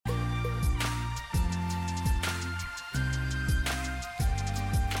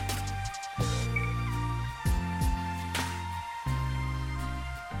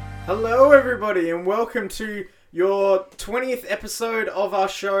Hello everybody and welcome to your 20th episode of our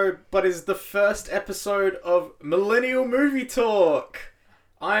show, but is the first episode of Millennial Movie Talk.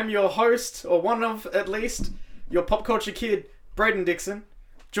 I'm your host, or one of at least, your pop culture kid, Braden Dixon.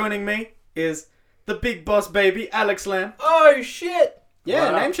 Joining me is the big boss baby, Alex Lamb. Oh shit! Yeah,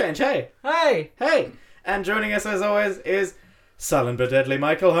 name change, hey. Hey! And joining us as always is silent but deadly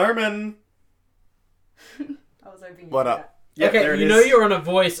Michael Herman. I was hoping What up? Yeah, Okay, you know you're on an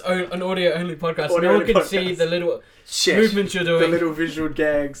audio only podcast. No one Audio-only can see podcast. the little Shit. movements you're The doing. little visual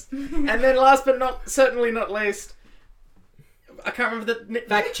gags. And then last but certainly not least, I can't remember the nick.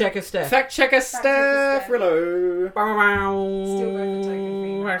 Fact checker Steph. Fact checker Steph. Steph Rillo.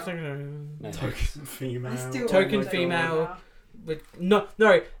 Still Token female. Token female. With, no,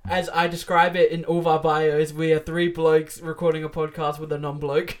 as I describe it in all of our bios, we are three blokes recording a podcast with a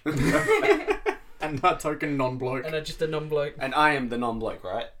non-bloke. And that token non-bloke. And just a non-bloke. And I am the non-bloke,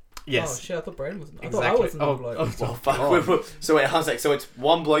 right? Yes. Oh shit, I thought Braden was. I Exactly. thought I was a non-bloke. Well, fuck. So wait, how's that? So it's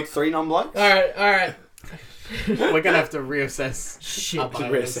one bloke, three non-blokes? Alright. We're gonna have to reassess. Shit. To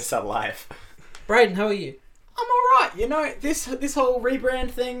reassess our life. Braden, how are you? I'm alright. You know, this whole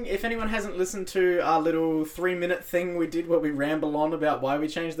rebrand thing, if anyone hasn't listened to our little 3-minute thing we did where we ramble on about why we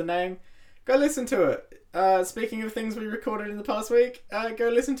changed the name, go listen to it. Speaking of things we recorded in the past week, go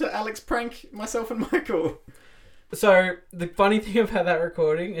listen to Alex prank myself and Michael. So, the funny thing about that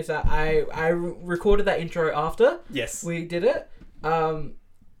recording is that I recorded that intro after Yes. we did it.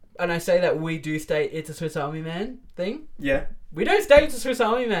 And I say that we do state it's a Swiss Army Man thing. Yeah. We don't state it's a Swiss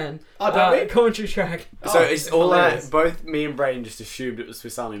Army Man. Oh, don't we? Commentary track. So Oh, it's all hilarious. both me and Braden just assumed it was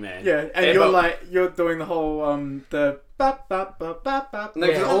Swiss Army Man. Yeah, and you're doing the whole the bap bap bap bap bap. No,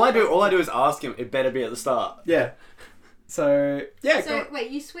 because Yeah. all I do is ask him. It better be at the start. Yeah. So yeah. So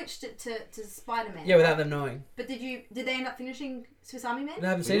wait, you switched it to Spider-Man. Yeah, without them knowing. But did they end up finishing Swiss Army Man? I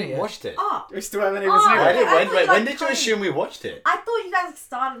haven't We seen it didn't yet. watched it. Oh, we still haven't even Oh, seen Why it. did- I when thought when, you, when like, did you kind- assume we watched it? I thought you guys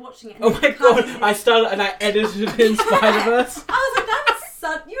started watching it. And Oh then my you cut god, it. I started and I edited in Spider-Verse. I was like, that was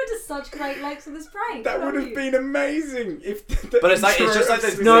you were just such great legs for this prank. That Good would on have you. been amazing if. But it's just like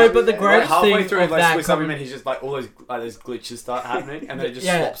this. No, but the Like greatest halfway thing through of like that Swiss Army comment- Man, he's just like all those glitches start happening, and then it just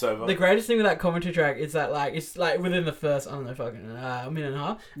Yeah, swaps over. The greatest thing with that commentary track is that like it's like within the first I don't know fucking minute and a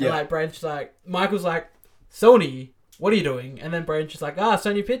half. And Yeah. like Braden's just like Michael's like Sony, what are you doing? And then Braden's just like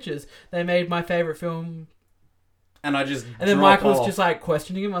Sony Pictures. They made my favorite film. And I just. And then drop Michael's off. just like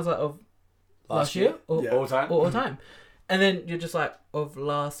questioning him. I was like of last year or Yeah. all time. all time. And then you're just like of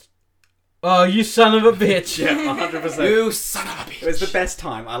last. Oh, you son of a bitch! Yeah, 100%. You son of a bitch. It was the best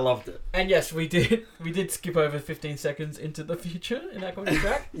time. I loved it. And yes, we did skip over 15 seconds into the future in that commentary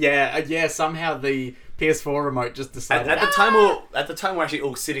track. Yeah. Somehow the PS4 remote just decided. At the time we're actually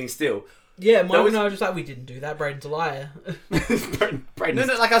all sitting still. Yeah, Michael was- and I were just like, we didn't do that. Braden's a liar. Braden's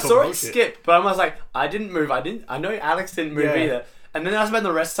No, like I full saw it bullshit. skip, but I was like, I didn't move. I know Alex didn't move Yeah. either. And then I spent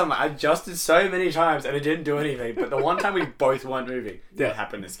the rest of the time, I adjusted so many times and it didn't do anything. But the one time we both weren't moving, it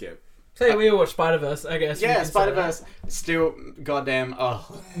happened to skip. So yeah, we all watched Spider-Verse, I guess. we Yeah, can say Spider-Verse still goddamn. Oh,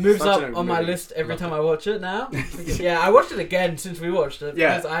 that. Moves Such up a on my movie. list every Love time I watch it now. Because, yeah, I watched it again since we watched it.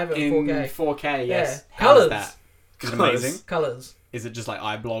 yeah. Because I have it in in 4K. 4K. Yes. Yeah. How is Colours. that? Is it amazing? Colours. Is it just like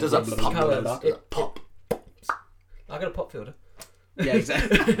iBlog? Does blah, it blah, pop? blah, blah, blah? Colours. Pop. I got a pop filter. Yeah,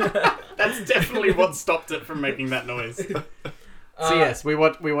 exactly. That's definitely what stopped it from making that noise. So yes, we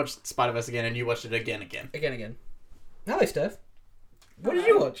watched Spider-Verse again, and you watched it again. Again. Hello, Steph. What did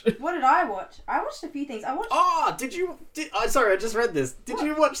you watch? What did I watch? I watched a few things. I watched Oh, sorry, I just read this. Did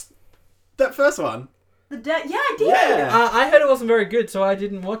you watch that first one? Yeah, I did. Yeah. I heard it wasn't very good, so I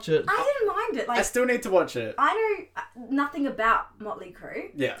didn't watch it. I didn't mind it. I Like still need to watch it. I know nothing about Motley Crue.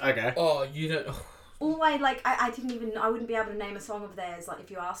 Yeah, okay. Oh, you don't... All I wouldn't be able to name a song of theirs. Like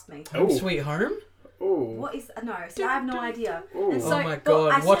if you asked me. Oh. Sweet Home? Ooh. What is no? See, I have no idea. Ooh. And Oh my but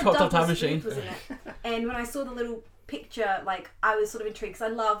God, I watch said Hot Tub Time Douglas Machine. Smith was in it, and when I saw the little picture, like I was sort of intrigued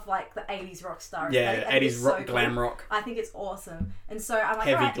because I love like the '80s rock star. Yeah, aesthetic. I think 80s it's rock, so glam cool. rock. I think it's awesome, and so I'm like,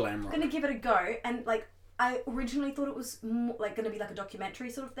 Heavy alright, glam rock. I'm gonna give it a go, and like I originally thought it was like gonna be like a documentary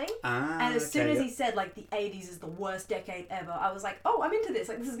sort of thing. And as soon as he said like the 80s is the worst decade ever, I was like, oh, I'm into this.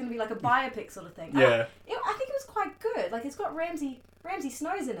 Like this is gonna be like a biopic sort of thing. Yeah. I think it was quite good. Like it's got Ramsey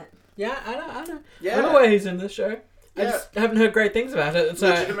Snow's in it. Yeah, I know. Yeah. I know where he's in this show. I Yeah. just haven't heard great things about it. So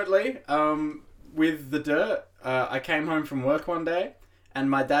Legitimately, with The Dirt, I came home from work one day, and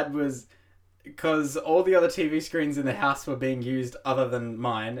my dad was... Because all the other TV screens in the house were being used other than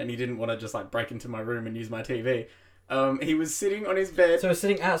mine, and he didn't want to just like break into my room and use my TV. He was sitting on his bed. So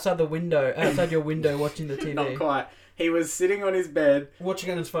sitting outside your window, watching the TV, Not quite. He was sitting on his bed, watching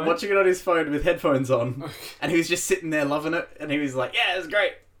it on his phone. watching it on his phone with headphones on, and he was just sitting there loving it. And he was like, "Yeah, it's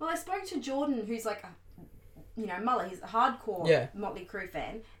great." Well, I spoke to Jordan, who's like, Muller. He's a hardcore Motley Crue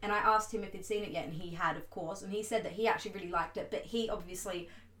fan, and I asked him if he'd seen it yet, and he had, of course, and he said that he actually really liked it, but he obviously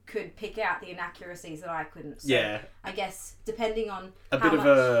could pick out the inaccuracies that I couldn't. So I guess depending on a bit of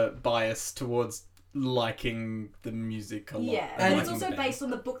a bias towards liking the music a lot. Yeah, and it's also based on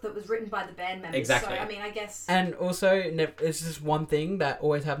the book that was written by the band members. Exactly. So, I mean, I guess. And also, it's just one thing that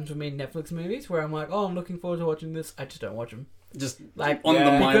always happens with me in Netflix movies where I'm like, oh, I'm looking forward to watching this. I just don't watch them. Just like on the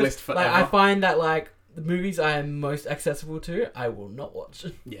my list forever. Like, I find that like the movies I am most accessible to, I will not watch.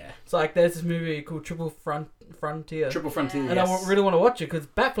 Yeah. So like, there's this movie called Triple Frontier. Triple Frontier. And I really want to watch it because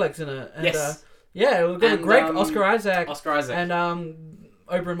Batfleck's in it. And, yes. Yeah, it got a great Oscar Isaac. And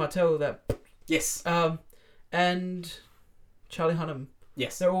Oberyn Martell. Yes. And Charlie Hunnam.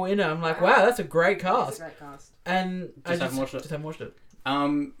 Yes. They're all in it. I'm like, wow, that's a great cast. That's a great cast. And I haven't watched it. Just haven't watched it.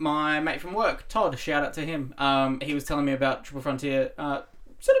 My mate from work, Todd, shout out to him. He was telling me about Triple Frontier.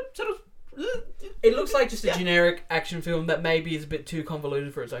 It looks like just a generic action film that maybe is a bit too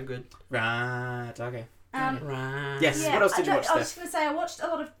convoluted for its own good. Right. Okay. Right. Yes. Yeah, what else did you watch, I was just going to say, I watched a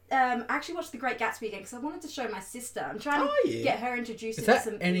lot of... I actually watched The Great Gatsby again because I wanted to show my sister. I'm trying to get her introduced is into that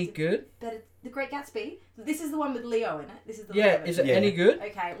some... any good? The Great Gatsby? This is the one with Leo in it. This is the Yeah, is it any good?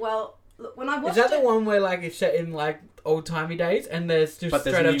 Okay, well, look, when I watched Is that the one where like it's set in like old-timey days and there's just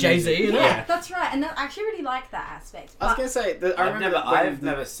straight up Jay-Z in it? Yeah, that's right. And I actually really like that aspect. I was going to say... I've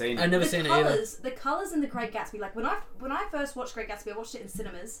never seen it. I've never seen it either. The colours in The Great Gatsby, like when I first watched Great Gatsby, I watched it in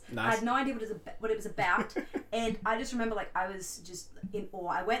cinemas. Nice. I had no idea what it was about. And I just remember like I was just in awe.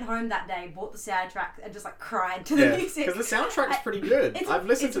 I went home that day, bought the soundtrack and just like cried to the music. Because the soundtrack's pretty good. I've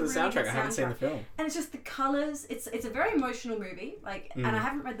listened to the really soundtrack. I haven't seen the film. And it's just the colours. It's a very emotional movie. Like, and I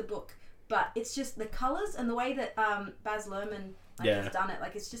haven't read the book. But it's just the colours and the way that Baz Luhrmann has done it.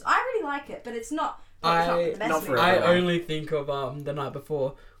 Like, it's just... I really like it, but it's not the best movie. I only think of The Night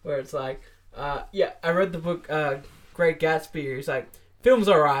Before, where it's like... I read the book Great Gatsby. It's like, film's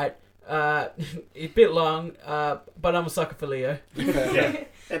alright. It's a bit long, but I'm a sucker for Leo. Yeah.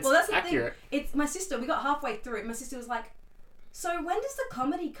 It's well, that's the accurate. thing. It's my sister. We got halfway through it. My sister was like, so when does the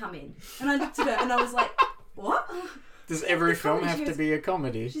comedy come in? And I looked at her and I was like, what? Does every film have to be a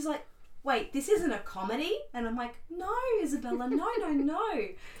comedy? She's like, wait, this isn't a comedy? And I'm like, no, Isabella, no. And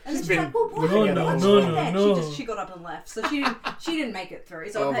then she's like, well, why? No. She got up and left, so she didn't make it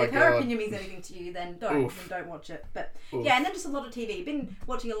through. So if her opinion means anything to you, then don't watch it. But yeah, and then just a lot of TV. Been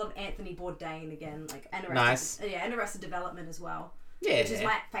watching a lot of Anthony Bourdain again, like and Arrested Development as well. Yeah, which is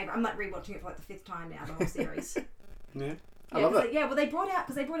my favourite. I'm like rewatching it for like the 5th time now, the whole series. I love it. Well, they brought out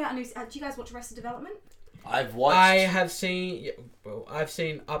a new. Do you guys watch Arrested Development? I've watched. I've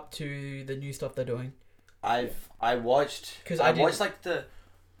seen up to the new stuff they're doing. I watched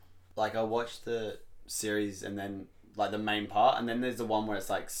the series and then like the main part, and then there's the one where it's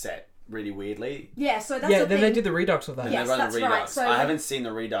like set really weirdly. Yeah, so that's the then thing. they did the redux of that. Yes, that's right. So I haven't seen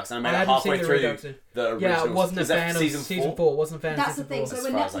the redux. I made it halfway through the original. Yeah, I wasn't a fan of season 4. Wasn't a fan That's of the season 4. thing. So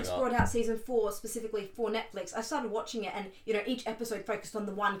when Netflix brought out season 4 specifically for Netflix, I started watching it, and each episode focused on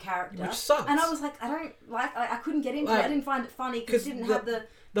the one character, which sucks. And I was like, I couldn't get into it. I didn't find it funny because it didn't have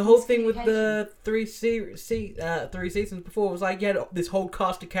the whole thing with the 3 seasons before was like, this whole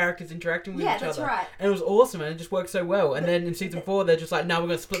cast of characters interacting with each other. Yeah, that's right. And it was awesome, and it just worked so well. And then in season 4, they're just like, no, we're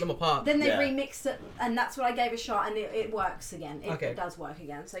going to split them apart. Then they remixed it, and that's what I gave a shot, and it works again. It does work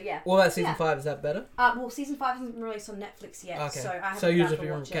again. So yeah. Well, that's season 5. Is that better? Well, season 5 hasn't been released on Netflix yet, okay. so I haven't. So you've just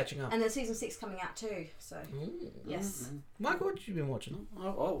been catching up. And then season 6 coming out too. So yes. Michael, what have you been watching?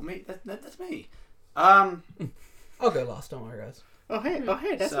 Me. That's me. I'll go last. Don't worry, guys. Oh hey,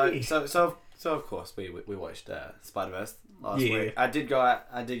 that's me. So of course we watched Spider-Verse last week. I did go out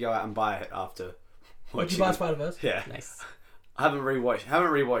and buy it after. Did you buy Spider-Verse? Yeah. Nice. I haven't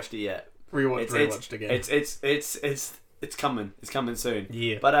rewatched it yet. Rewatched again. It's coming. It's coming soon.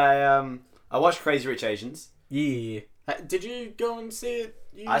 Yeah. But I watched Crazy Rich Asians. Yeah. Did you go and see it?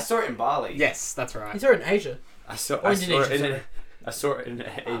 I saw it in Bali. Yes, that's right. You saw it in Asia. I saw it in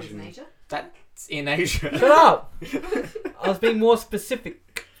Asia. That's in Asia. Shut up! I was being more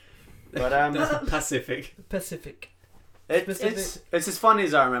specific. But Pacific. It's as funny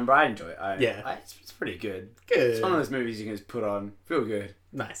as I remember. I enjoy it. It's pretty good. Good. It's one of those movies you can just put on, feel good,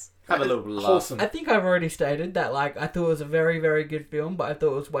 nice, have a little laugh. Wholesome. I think I've already stated that I thought it was a very, very good film, but I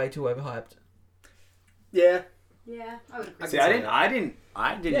thought it was way too overhyped. Yeah. Yeah, I would agree. See, I didn't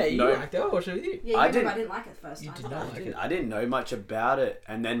Yeah, you know. liked it. I watched it with you. Yeah, I didn't like it the first time. You did not like it. I didn't know much about it,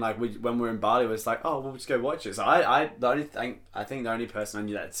 and then when we were in Bali, it was like, oh, we'll just go watch it. So I think the only person I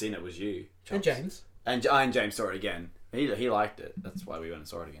knew that had seen it was you, And Charles. James. And I and James saw it again. He liked it. That's why we went and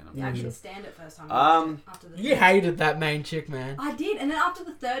saw it again. I'm Yeah, I pretty couldn't sure. stand it first time. I watched it after the You hated that main chick, man. I did, and then after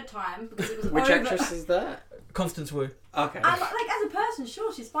the third time, because it was Which over, actress is that? Constance Wu. Okay. like as a person,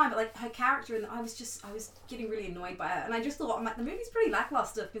 sure, she's fine, but like her character, and I was getting really annoyed by her, and I just thought, I'm like, the movie's pretty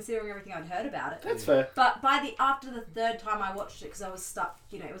lackluster considering everything I'd heard about it. That's fair. But after the third time I watched it, because I was stuck,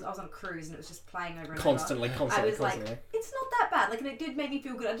 I was on a cruise and it was just playing over and Constantly. over. I was like, it's not that bad. Like, and it did make me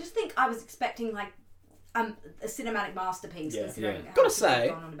feel good. I just think I was expecting like a cinematic masterpiece. Yeah. Considering how Gotta much people have say-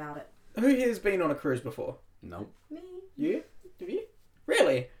 gone on about it. Who here's been on a cruise before? Nope. Me. You? Have you?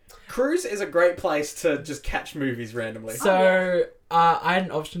 Really? Cruise is a great place to just catch movies randomly. So, I had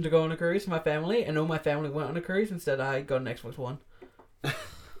an option to go on a cruise with my family, and all my family went on a cruise. Instead, I got an Xbox One.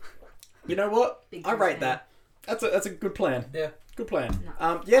 You know what? Big I cruise rate fan. that. That's a good plan. Yeah. Good plan.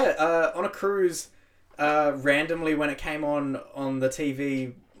 No. On a cruise, randomly when it came on the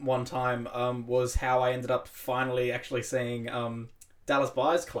TV one time, was how I ended up finally actually seeing Dallas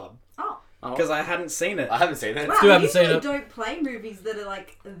Buyers Club. Oh. Because I hadn't seen it. I haven't seen it. Wow, Still haven't usually seen it. don't play movies that are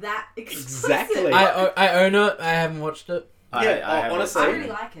like that explicit. Exactly. I own it. I haven't watched it. Yeah, honestly. I really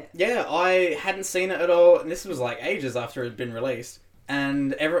like it. Yeah, I hadn't seen it at all, and this was like ages after it had been released.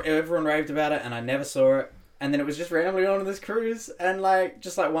 And everyone raved about it, and I never saw it. And then it was just randomly on this cruise, and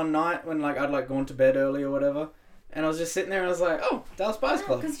just one night when I'd gone to bed early or whatever, and I was just sitting there and I was like, oh, Dallas Buyers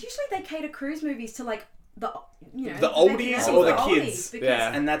Club. Because usually they cater cruise movies to the oldies or the kids. Because,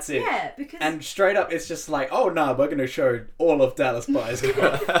 Yeah. And that's it. Yeah, because And straight up, it's just like, oh no, we're going to show all of Dallas Buyers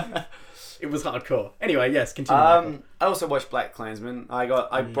Club. It was hardcore. Anyway, yes, continue. Michael. I also watched Black Klansman. I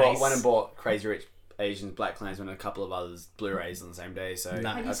went and bought Crazy Rich Asians, Black Klansman, and a couple of others Blu-rays on the same day. So Nice.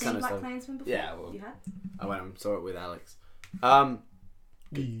 have you that's seen kind of Black stuff. Klansman before? Yeah, well, You have? I went and saw it with Alex.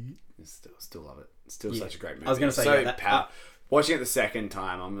 Still love it. Still Yeah. such a great movie. I was gonna say, so yeah, that- watching it the second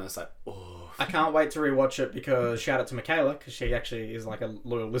time, I'm just like, oh. I can't wait to rewatch it because shout out to Michaela because she actually is like a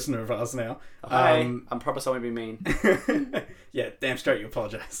loyal listener of ours now. Hi, I'm promise I won't be mean. Yeah, damn straight you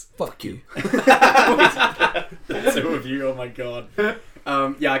apologise. Fuck you. Two of you, oh my god.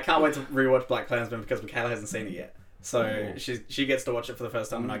 Yeah, I can't wait to rewatch Black Klansman because Michaela hasn't seen it yet. So she gets to watch it for the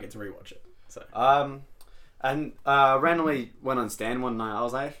first time and I get to rewatch it. So And randomly went on Stan one night. I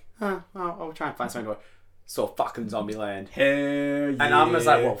was like, I'll try and find something to watch. Saw fucking Zombieland. hell yeah. And I'm just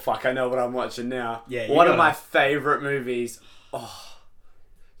like, well, fuck, I know what I'm watching now. Yeah, you one of gotta- my favourite movies. Oh,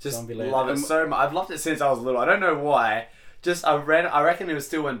 just Zombieland. love it so much. I've loved it since I was little. I don't know why. Just I reckon it was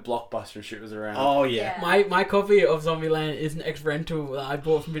still when Blockbuster shit was around. Oh yeah. My copy of Zombieland is an ex-rental that I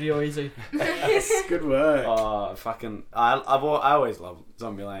bought from Video Easy. Yes, good work. Oh, fucking! I always loved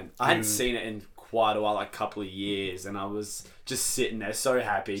Zombieland. I hadn't seen it in quite a while, like a couple of years, and I was just sitting there so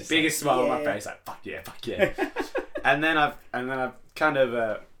happy, Just biggest like, smile on my yeah. face, like fuck yeah. and then I've kind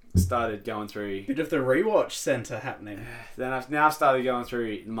of started going through. Bit of the rewatch centre happening. Then I've now started going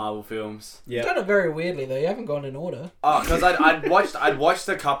through Marvel films. You've Yeah. done it very weirdly though. You haven't gone in order. Oh, because I'd watched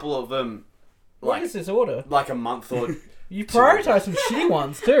a couple of them, What like is this order? like a month or. You prioritize some shitty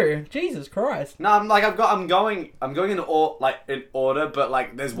ones too. Jesus Christ. No, I'm going in order, but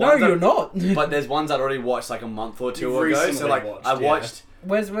like there's No, ones you're not. But there's ones I'd already watched like a month or two You've ago. So recently like watched, I yeah. watched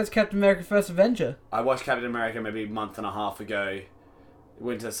Where's Captain America: First Avenger? I watched Captain America maybe a month and a half ago.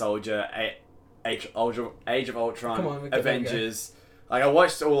 Winter Soldier, Age of Ultron, Come on, we can Avengers. Like I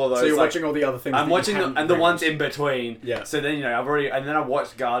watched all of those. So you're like, watching all the other things. I'm that you watching haven't the ones rewatched. in between. Yeah. So then I've already and then I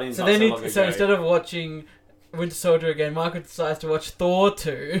watched Guardians. So not then, so long so ago. instead of watching Winter Soldier again, Michael decides to watch Thor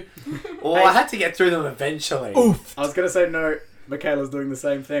 2. Well, I had to get through them eventually. Oof. I was gonna say no. Michaela's doing the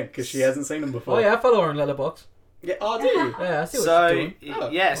same thing because she hasn't seen them before. Oh yeah, I follow her on Letterboxd. Yeah. Oh, do you? Yeah, I see what So she's doing. Oh,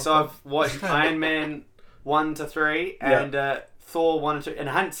 yeah, so okay. I've watched Iron Man 1 to 3 and Thor 1 and 2, and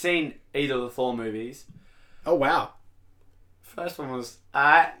I hadn't seen either of the Thor movies. Oh wow. First one was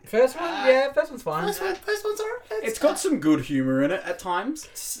First one, yeah, first one's fine. First one's alright. It's got some good humour in it at times.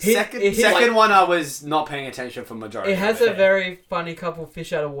 It- Second one I was not paying attention for majority. It has of a very funny couple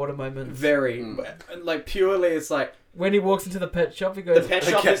fish out of water moments. Very, like purely, it's like When he walks into the pet shop, he the goes, pet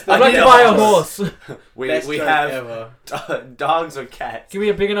shop Okay. is the I'd like to Yeah. buy a horse. we best we joke have ever. dogs or cats. Give me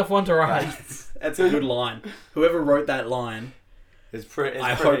a big enough one to ride. That's a good line. Whoever wrote that line, It's pretty.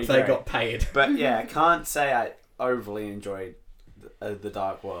 I hope they got paid. But yeah, I can't say I overly enjoyed the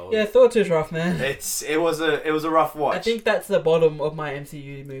Dark World. Yeah, Thor 2's rough, man. It was a rough watch. I think that's the bottom of my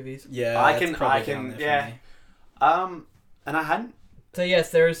MCU movies. Yeah, I that's can- probably I can- down there for yeah. me. And I hadn't. So yes,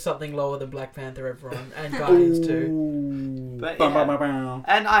 there is something lower than Black Panther, everyone, and Guardians too. Ooh. But Bum, yeah. bum, bum, bum.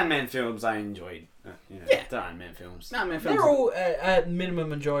 And Iron Man films I enjoyed. Yeah. the Iron Man films. Iron Man films. They're all at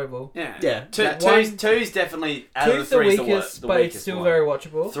minimum enjoyable. Yeah. Yeah. Two's definitely out of the Two's the three weakest, the but weakest it's still one. very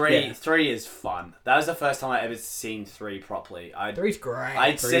watchable. Three is fun. That was the first time I ever seen 3 properly. Three's great.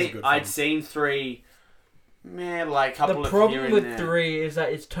 I'd seen 3. Man, like a couple The of here problem and with there. 3 is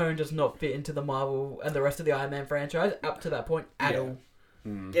that its tone does not fit into the Marvel and the rest of the Iron Man franchise up to that point at all.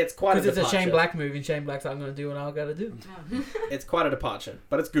 It's quite a Because it's a departure. Shane Black movie, and Shane Black's I'm going to do what I got to do. It's quite a departure,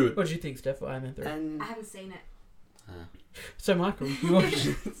 but it's good. What did you think, Steph, for Iron Man 3? I haven't seen it. So, Michael, you watched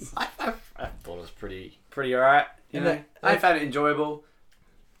it? I thought it was pretty alright. You And know, that- I found it enjoyable.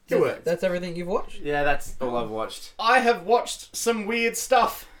 That's everything you've watched? Yeah, that's all I've watched. I have watched some weird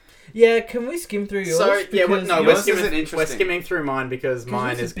stuff. Yeah, can we skim through yours? So yeah, Because no, yours isn't interesting. we're skimming through mine because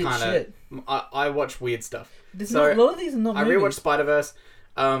mine it's is a bit kind shit. of. I watch weird stuff. There's So, not, a lot of these are not I movies. rewatched Spider-Verse.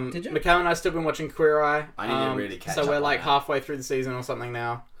 Did you? Mikhail and I still been watching Queer Eye. I need to really catch So up we're on like that. halfway through the season or something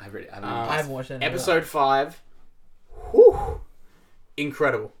now. I haven't I haven't watched any Episode 5. Whew,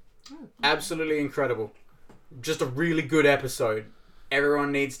 incredible. Absolutely incredible. Just a really good episode.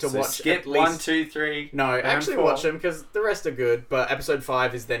 Everyone needs to So watch skip at least 1, 2, 3. No, and actually 4. watch them because the rest are good. But episode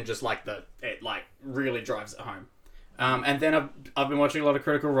 5 is then just like it like really drives it home. And then I've been watching a lot of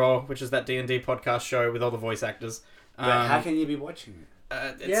Critical Role, which is that D&D podcast show with all the voice actors. But how can you be watching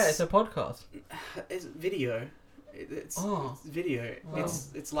it? It's a podcast. It's video. It's video. Wow.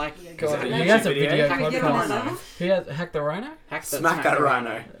 It's like God, it he an has a action video video? Have you given that podcast. level? He has Hack the Rhino? Smack that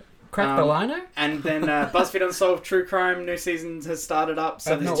rhino. Crack the Lino? And then BuzzFeed Unsolved True Crime new seasons has started up,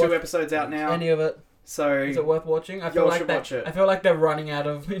 so I've there's not 2 watched episodes out now. Any of it? So Is it worth watching? I You feel all like should that. watch it. I feel like they're running out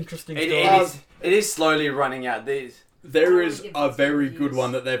of interesting It stories. is slowly running out. There I is wanna give a this very reviews. good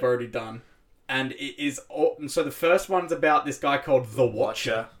one that they've already done. And it is... So the first one's about this guy called The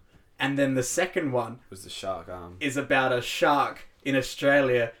Watcher. And then the second one Was the shark arm. is about a shark in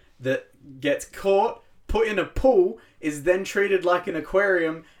Australia that gets caught, put in a pool, is then treated like an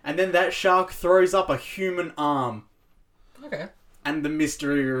aquarium, and then that shark throws up a human arm. Okay. And the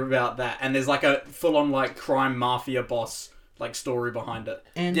mystery about that. And there's like a full-on like crime mafia boss like story behind it.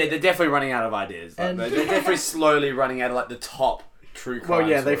 And Yeah, they're definitely running out of ideas. Like, And- they're definitely slowly running out of like the top true crime. well,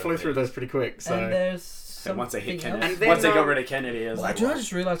 yeah, they sort of flew through things. those pretty quick. So and there's And something once they hit else. Kennedy, And then, once they got rid of Kennedy, I was Well, like, do you know what? I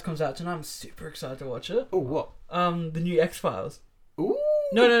just realised comes out tonight? I'm super excited to watch it. oh, what? The new X-Files. Ooh,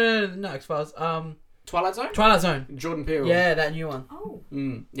 No, X-Files. Twilight Zone. Twilight Zone. Jordan Peele. Yeah, that new one. Oh,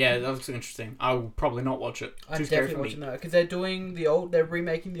 Yeah, that looks interesting. I will probably not watch it. I'm Too scary definitely for watching me. that because they're doing they're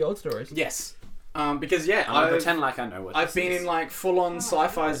remaking the old stories. Yes. Because yeah, I'm gonna I've pretend like I know what I've this been is. in like full-on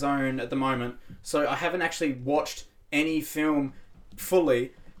sci-fi zone at the moment, so I haven't actually watched any film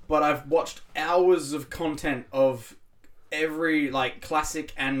fully, but I've watched hours of content of every like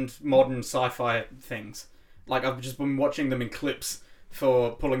classic and modern sci-fi things. Like I've just been watching them in clips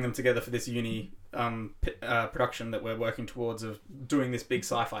for pulling them together for this uni production that we're working towards of doing this big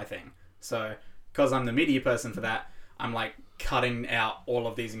sci-fi thing. So because I'm the media person for that, I'm like cutting out all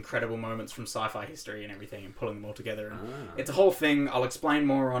of these incredible moments from sci-fi history and everything and pulling them all together. And it's a whole thing. I'll explain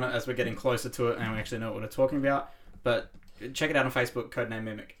more on it as we're getting closer to it and we actually know what we're talking about. But check it out on Facebook, Codename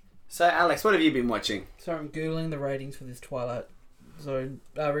Mimic. So, Alex, what have you been watching? So I'm googling the ratings for this Twilight Zone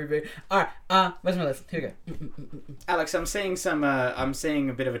reboot. All right, where's my list? Here we go. Alex, I'm seeing I'm seeing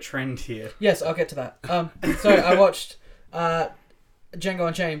a bit of a trend here. Yes, I'll get to that. So I watched Django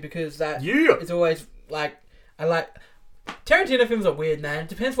Unchained because that Yeah. is always like I like Tarantino films are weird, man.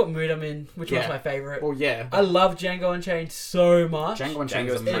 Depends what mood I'm in, which one's Yeah. my favorite. Well, yeah. I love Django Unchained so much. Django Unchained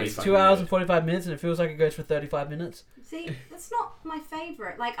is Django's amazing. It's pretty 2 hours and 45 minutes, and it feels like it goes for 35 minutes. see, that's not my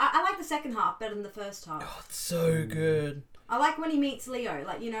favourite. Like, I like the second half better than the first half. Oh, it's so good. I like when he meets Leo.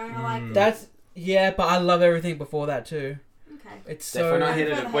 Like, you know, I like. That's but I love everything before that too. Okay. It's Steph, so. we're not here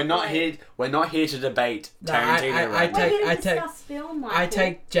to Further we're not headway. here we're not here to debate No, Tarantino. I right We're now. here to I take- discuss film, Michael. I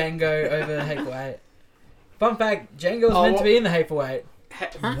take Django over Hateful Eight. Fun fact: Django was Oh, meant what- to be in the Hateful Eight.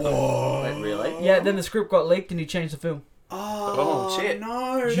 Whoa! Wait, really? Yeah, then the script got leaked and he changed the film. Oh, shit.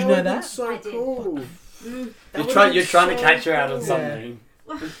 No! Did you that know would've been that? So I did. cool. You're trying to catch her out on cool. something.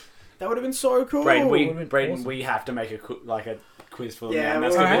 That would have been so cool. Braden, would've been awesome. we have to make a quiz for them. Yeah, now, and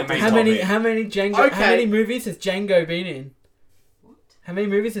that's well, gonna Alright, be the main how topic. many Okay. how many movies has Django been in? What? How many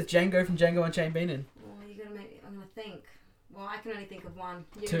movies has Django from Django Unchained been in? Well, you're gonna make. I'm gonna think. Well, I can only think of one.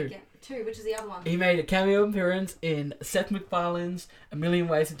 You're Two. Gonna get two. Which is the other one? He made a cameo appearance in Seth MacFarlane's A Million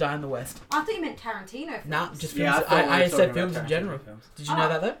Ways to Die in the West. I thought you meant Tarantino films. Nah, just films. Yeah, I, thought we I were said talking films about in general. Tarantino films. Did you know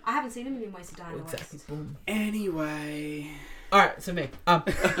that though? I haven't seen A Million Ways to Die in the Exactly. West. Boom. Anyway, Alright, so me.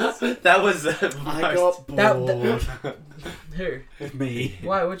 That was I got bored. Who? Me.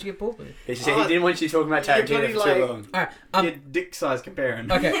 Why? What'd you get bored with? He didn't want you talking about You're Tarantino bloody for too like- long. Alright, Your dick size comparing.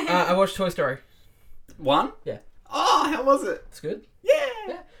 okay. I watched Toy Story. 1? Yeah. Oh, how was it? It's good.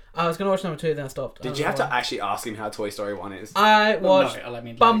 Yeah. I was gonna watch number 2, then I stopped. Did you have to actually ask him how Toy Story 1 is? I watched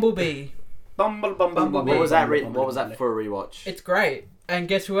No, Bumblebee. Bumblebee. What was that? What was that for a rewatch? It's great. And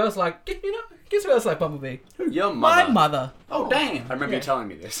guess who else like? Guess who else like Bumblebee? Your My mother. mother. Oh, damn. I remember you telling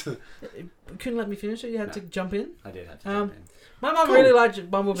me this. Couldn't let me finish it. You had to jump in. I did have to jump in. My mum Cool. really liked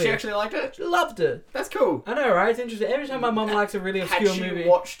Bumblebee. She actually liked it? She loved it. That's cool. I know, right? It's interesting. Every time my mum likes a really obscure Had she movie,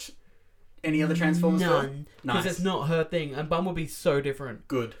 watched any other Transformers film? none, because Nice. it's not her thing. And Bumblebee's so different.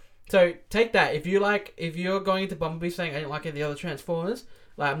 Good. So take that. If you're going into Bumblebee saying I didn't like any of the other Transformers,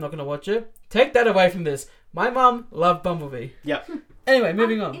 like I'm not gonna watch it. Take that away from this. My mum loved Bumblebee. Yep. Anyway,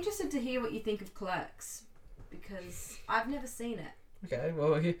 moving I'm on. interested to hear what you think of Clerks, because I've never seen it. Okay,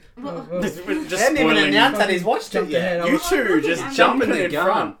 well, Just Hadn't even spoiling. announced that he's watched it Jumped ahead. yet. You two just I'm jumping jumping in the gun.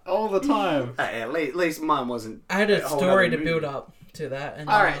 front all the time. Hey, at least mine wasn't. I had a a whole story other to build movie. up to that. And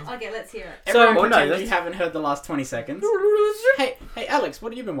All right. Okay, let's hear it. So- Everyone Well, no, pretend that's- you haven't heard the last 20 seconds. Hey, Alex,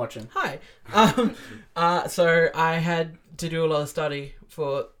 what have you been watching? Hi. So I had to do a lot of study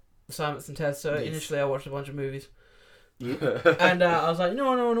for assignments and tests. So Yes. initially I watched a bunch of movies, and I was like,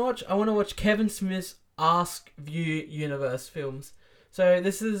 no, I want to watch. I want to watch Kevin Smith's Ask View Universe films. So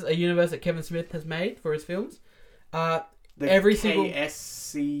this is a universe that Kevin Smith has made for his films. The Every single-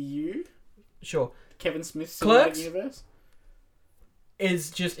 KSCU? Sure, Kevin Smith Clerks? Cinematic Universe?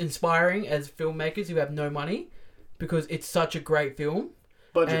 is just inspiring as filmmakers who have no money, because it's such a great film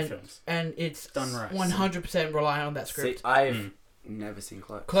Budget And- films. and it's Done right. 100% reliant on that See, script. I've never seen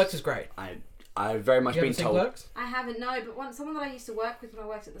Clerks. Clerks is great. I've very much You been haven't seen told. Clerks? I haven't, no, but someone that I used to work with when I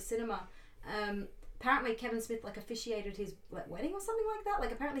worked at the cinema, apparently Kevin Smith like officiated his wedding or something like that.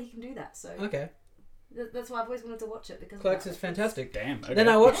 Like apparently he can do that, so Okay. that's why I've always wanted to watch it, because of Clerks that. is fantastic. Damn. Okay. Then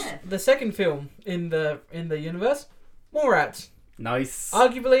I watched Yeah. the second film in the universe, Mallrats. Nice.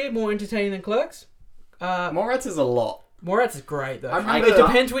 Arguably more entertaining than Clerks. Mallrats is a lot. Mallrats is great though. I remember- It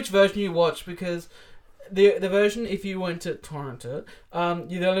depends which version you watch, because the version, if you went to torrent it, the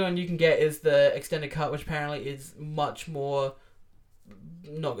only one you can get is the extended cut, which apparently is much more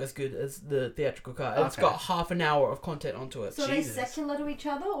not as good as the theatrical cut. And It's Okay. got half an hour of content onto it. So are Jesus. they secular to each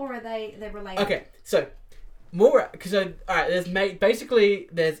other, or are they're related? Okay, so Mallrats, because alright, basically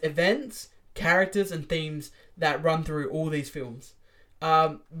there's events, characters, and themes that run through all these films.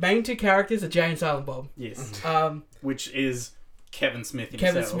 Main two characters are Jay and Silent Bob. Yes. Which Which is Kevin Smith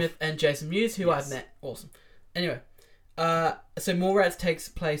himself. Kevin Smith and Jason Mewes, who Yes. I've met. Awesome. Anyway, so Mallrats takes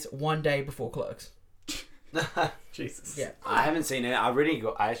place one day before Clerks. Jesus. Yeah. I haven't seen it. I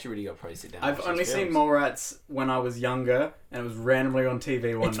actually really got to probably sit down. and I've watch only these seen films. Mallrats when I was younger, and it was randomly on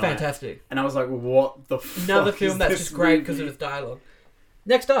TV one It's night. fantastic. And I was like, what the fuck Another is film that's this just great because of movie? its dialogue.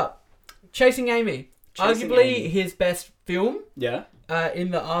 Next up, Chasing Amy. Chasing Arguably Amy. his best film Yeah?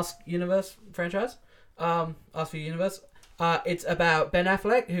 in the Ask Universe franchise. Ask for Universe. It's about Ben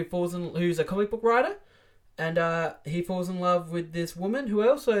Affleck, who's a comic book writer. And he falls in love with this woman who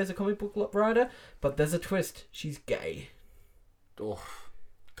also is a comic book writer. But there's a twist. She's gay. Oh.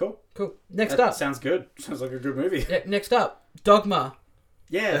 Cool. Cool. Next That up. sounds good. Sounds like a good movie. Yeah, next up, Dogma.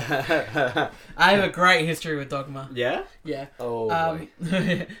 Yeah. I have a great history with Dogma. Yeah? Yeah. Oh,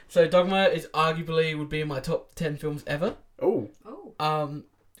 boy. So Dogma is arguably would be in my top 10 films ever. Oh. Oh.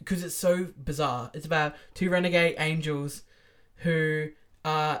 Because it's so bizarre. It's about two renegade angels who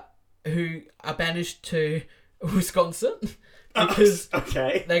are banished to Wisconsin because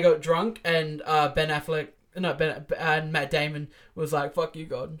Okay. they got drunk and and Matt Damon was like, "Fuck you,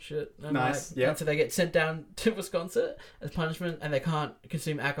 God," and shit. And Nice, like, yeah. And so they get sent down to Wisconsin as punishment, and they can't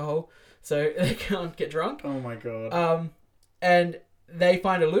consume alcohol, so they can't get drunk. Oh my god. And they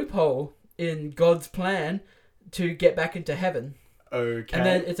find a loophole in God's plan to get back into heaven. Okay. And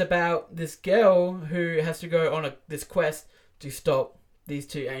then it's about this girl who has to go on this quest to stop these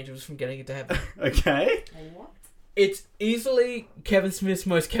two angels from getting into heaven. Okay. What? It's easily Kevin Smith's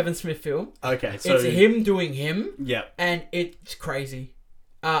most Kevin Smith film. Okay. So It's him doing him, Yeah. and it's crazy.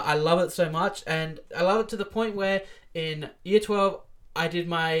 I love it so much, and I love it to the point where in year 12, I did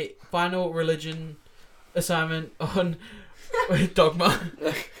my final religion assignment on Dogma.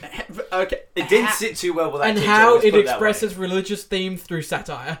 Okay. It didn't sit too well with that And teacher, how let's it put that way. expresses religious themes through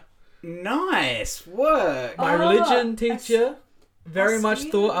satire. Nice work. My religion teacher very much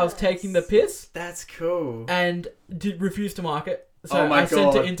thought I was taking the piss That's cool. and refused to mark it. So Oh my I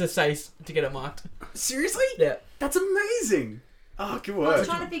sent God. it into SACE to get it marked. Seriously? Yeah. That's amazing. Oh, good I was work.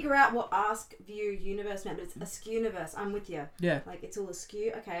 trying to figure out what Ask View Universe meant, but it's Askew-niverse. I'm with you. Yeah. Like, it's all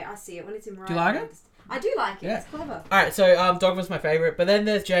askew. Okay, I see it. When it's in right. you like it? I do like it. Yeah. It's clever. Alright, so Dogma's my favourite. But then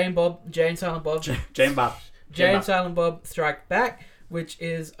there's Jay and Silent Bob. Jane Bob. Jay and Silent Bob Strike Back, which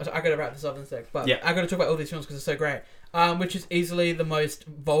is I gotta wrap this up in a sec, but Yeah. I gotta talk about all these films because they're so great. Which is easily the most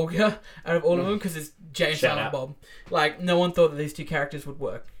vulgar out of all of them because it's Jay and Shout Silent out. Bob. Like no one thought that these two characters would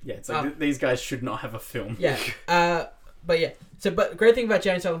work. Yeah, it's like these guys should not have a film. Yeah. But yeah. But the great thing about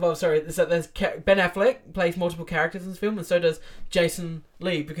Jay and Silent Bob, is that there's Ben Affleck plays multiple characters in this film, and so does Jason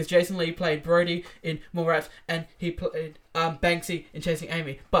Lee, because Jason Lee played Brody in Mallrats, and he played Banksy in Chasing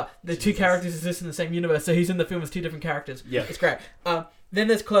Amy. But the two characters exist in the same universe, so he's in the film as two different characters. Yeah. It's great. Then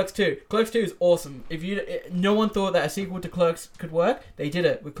there's Clerks 2. Clerks 2 is awesome. No one thought that a sequel to Clerks could work. They did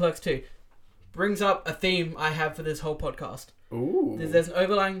it with Clerks 2. Brings up a theme I have for this whole podcast. Ooh. There's an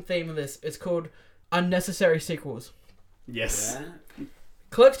overlying theme of this. It's called unnecessary sequels. Yes. Yeah.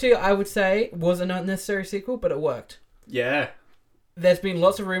 Clerks 2, I would say, was an unnecessary sequel, but it worked. Yeah. There's been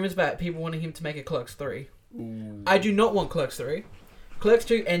lots of rumours about people wanting him to make a Clerks 3. Ooh. I do not want Clerks 3. Clerks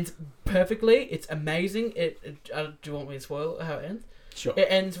 2 ends perfectly. It's amazing. Do you want me to spoil how it ends? Sure. It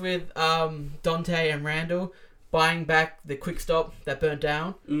ends with Dante and Randall buying back the Quick Stop that burnt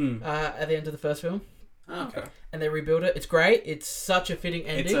down at the end of the first film. Okay. And they rebuild it. It's great. It's such a fitting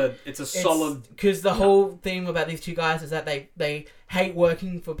ending. It's a solid. Because the whole theme about these two guys is that they hate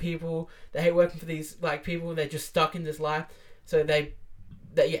working for people. They hate working for these people. They're just stuck in this life. So yeah,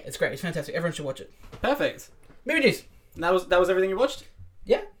 it's great. It's fantastic. Everyone should watch it. Perfect. Movie news. That was everything you watched?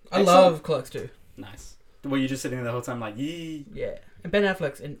 Yeah, I Excellent. love Clerks too. Nice. Were you just sitting there the whole time like, yee? Yeah, and Ben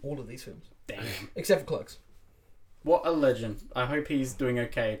Affleck's in all of these films Damn. except for Clerks. What a legend. I hope he's doing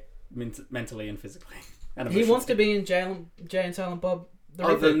okay mentally and physically. And He wants to emotionally. be in Jay and Silent Bob. The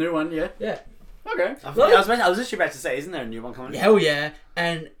the reboot. new one, yeah? Yeah. Okay. I was literally about to say, isn't there a new one coming? Hell yeah.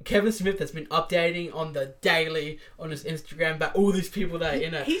 And Kevin Smith has been updating on the daily on his Instagram about all these people that are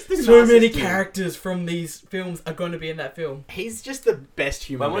in it. He's the So nicest many dude. characters from these films are going to be in that film. He's just the best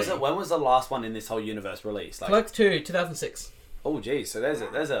human being. When was the last one in this whole universe released? Like, Clerks 2, 2006. oh geez, so there's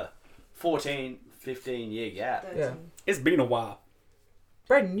a 14, 15 year gap. Yeah. It's been a while.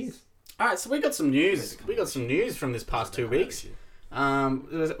 Breaking news. Alright, so we got some news. We got some news from this past 2 weeks.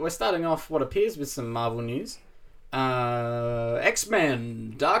 We're starting off what appears with some Marvel news.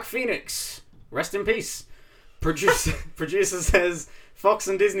 X-Men, Dark Phoenix, rest in peace. Producer says Fox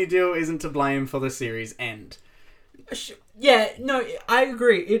and Disney deal isn't to blame for the series end. Yeah, no, I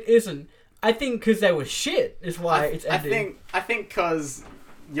agree. It isn't. I think because they were shit is why it's ending. I think because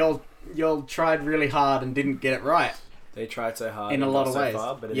y'all tried really hard and didn't get it right. They tried so hard In a and lot got of so ways.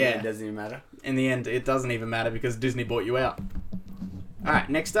 far, but in Yeah. the end, it doesn't even matter. In the end, it doesn't even matter because Disney bought you out. Alright,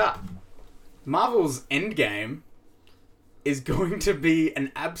 next up. Marvel's Endgame is going to be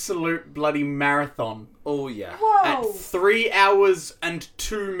an absolute bloody marathon Oh yeah, Whoa! at 3 hours and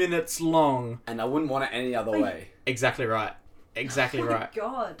 2 minutes long. and I wouldn't want it any other way. Exactly right. Exactly Oh right. my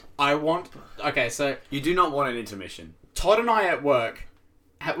god. I want... Okay, so You do not want an intermission. Todd and I at work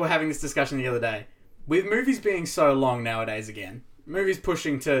were having this discussion the other day. With movies being so long nowadays again, movies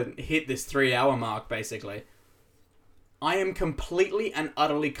pushing to hit this 3 hour mark basically, I am completely and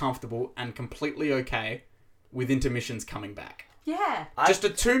utterly comfortable and completely okay with intermissions coming back. Yeah. Just a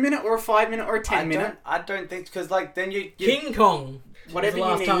 2 minute or a 5 minute or a 10 minute. I don't think because then you King Kong. Whatever was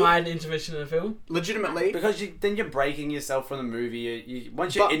the last you time need. I had an intermission in a film. Legitimately, because then you're breaking yourself from the movie.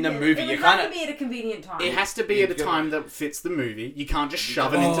 Once you're But- in the Yeah, movie, it you would have kind to of be at a convenient time. it has to be You at a gotta- time that fits the movie. You can't just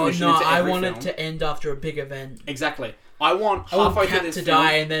shove an Oh intermission no, into I every want film. it to end after a big event. Exactly. I want I want halfway through Cap this to film.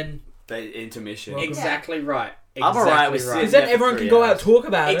 die and then... the intermission. Well, Exactly right. I'm alright Exactly with right. sitting Because then there for everyone 3 can go out hours. and talk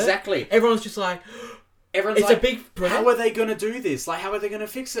about it. Exactly. Everyone's just like... Everyone's It's like, a big... how are they going to do this? Like, how are they going to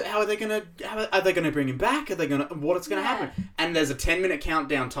fix it? How are they going to bring him back? Are they going to, what's going to Yeah. happen? And there's a 10-minute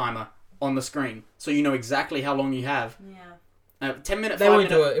countdown timer on the screen, so you know exactly how long you have. Yeah. 10 minute. They 5 won't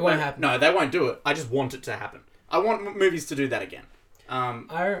minute, do it. It won't happen. No, they won't do it. I just want it to happen. I want movies to do that again.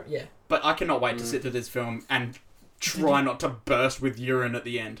 Yeah. But I cannot wait to sit through this film and try not to burst with urine at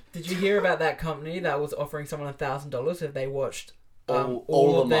the end. Did you hear about that company that was offering someone $1,000 if they watched all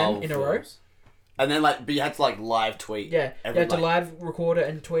the of them Marvel in a row? films. And then but you had to live tweet. Yeah, you had to live record it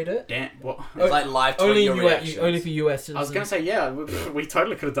and tweet it. Damn. What? It's like live tweet Only your in reactions. only for US citizens. I was gonna say yeah. We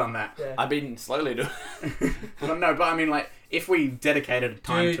totally could have done that. Yeah. I've been slowly doing. Well, no, but I mean, like, if we dedicated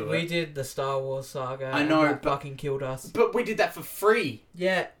time Dude, to we it. did the Star Wars saga. I know, and that but- fucking killed us. But we did that for free.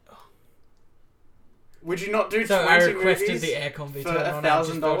 Yeah, Would you not do so 20 I requested movies? the aircon be for turned on. I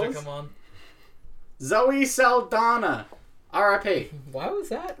just felt $1,000? it come on. Zoe Saldana, R.I.P., Why was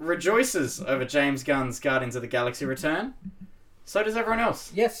that? rejoices over James Gunn's Guardians of the Galaxy return. So does everyone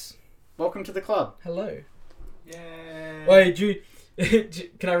else. Yes. Welcome to the club. Hello. Yeah. Wait,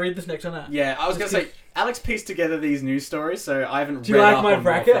 can I read this next one out? Yeah, I was going to say, Alex pieced together these news stories, so I haven't. Do you read like up my on more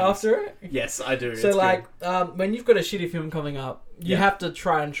bracket things. after it? Yes, I do. So It's like, good. when you've got a shitty film coming up, you have to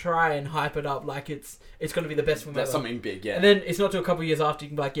try and hype it up like it's going to be the best film That's ever. something big, yeah. And then it's not till a couple of years after you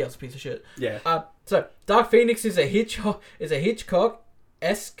can be like, yeah, it's a piece of shit. Yeah. So Dark Phoenix is a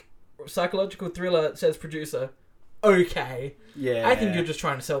Hitchcock-esque psychological thriller, says producer. Okay. Yeah. I think you're just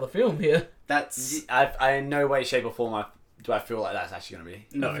trying to sell the film here. That's I in no way, shape, or form do I feel like that's actually going to be.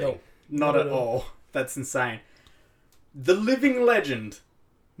 no, No. not at all. That's insane. The living legend,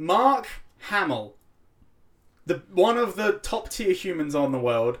 Mark Hamill, one of the top tier humans on the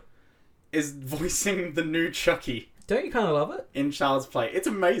world, is voicing the new Chucky Don't you kind of love it? in Child's Play. It's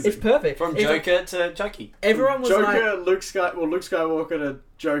amazing. It's perfect. From Joker to Chucky. Everyone was Joker, like, Luke Skywalker to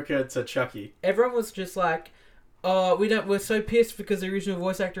Joker to Chucky. everyone was just like, oh, we're so pissed because the original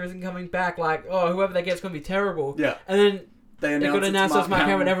voice actor isn't coming back. Like, oh, whoever they get's gonna be terrible. Yeah. And then They they got announced as Mark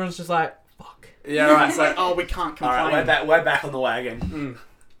Hamill, and everyone's just like, fuck. Yeah, right. It's like, oh, we can't complain. Alright, we're back on the wagon.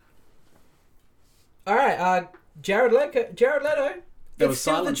 All right, Jared Leto. There It's was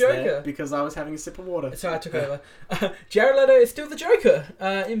still the silence Joker. there because I was having a sip of water. So I took over. Jared Leto is still the Joker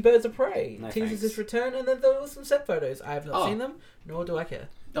in Birds of Prey. No Teases thanks. his return, and then there was some set photos. I have not Oh. seen them, nor do I care.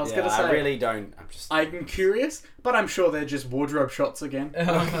 I was gonna say, I really don't. I'm curious, but I'm sure they're just wardrobe shots again.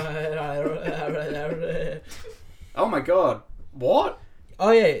 Oh my god. What?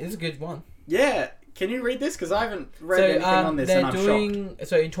 Oh yeah, it's a good one. Yeah. Can you read this? Because I haven't read anything on this and I'm shocked.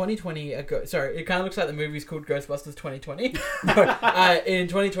 So in 2020, sorry, it kind of looks like the movie's called Ghostbusters 2020. No, in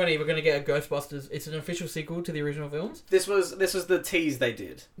 2020, we're going to get a Ghostbusters. It's an official sequel to the original films. This was the tease they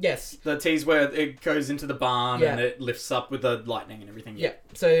did. Yes. The tease where it goes into the barn Yeah. and it lifts up with the lightning and everything. Yeah.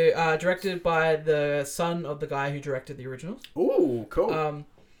 So directed by the son of the guy who directed the originals. Ooh, cool.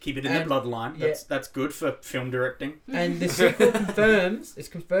 Keep it in the and- bloodline. yeah. That's good for film directing. And the sequel it's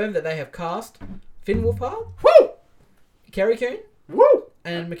confirmed that they have cast Finn Wolfhard, Woo! Carrie Coon, Woo!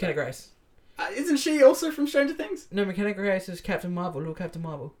 and McKenna Grace. Isn't she also from Stranger Things? No, McKenna Grace is Captain Marvel, little Captain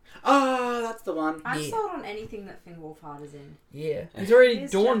Marvel. Ah, that's the one. I'm Yeah. sold on anything that Finn Wolfhard is in. Yeah. He's already He's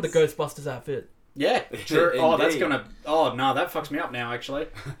donned the just- Ghostbusters outfit. Yeah, true. Oh, that's Indeed. gonna. Oh no, that fucks me up now. Actually.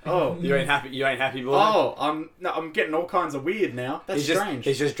 Oh. You ain't happy, boy. Oh, I'm getting all kinds of weird now. That's strange.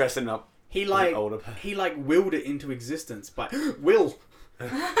 He's just dressing up. He as like an older person. he like willed it into existence, but Will.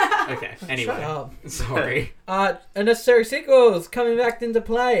 Okay, Shut anyway. up. Sorry. Unnecessary sequels coming back into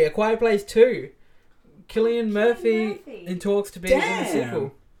play. A Quiet Place 2. Cillian Murphy in talks to be in the Damn.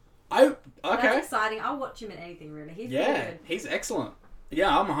 sequel. Okay. That's exciting. I'll watch him in anything really. He's really Yeah, good. he's excellent.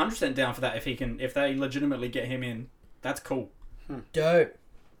 Yeah, I'm 100% down for that. If they legitimately get him in, that's cool. Dope.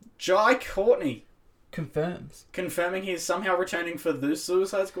 Jai Courtney Confirms. confirming he's somehow returning for the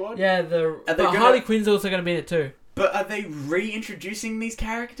Suicide Squad. Yeah, but they gonna- Harley Quinn's also going to be in it too. But are they reintroducing these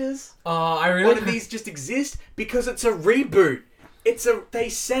characters? Oh, I Or really do these just exist because it's a reboot? They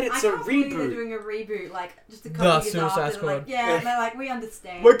said it's I a can't believe they're reboot. doing a reboot like just a The couple years Suicide after. They're Squad. like, yeah, they're like, we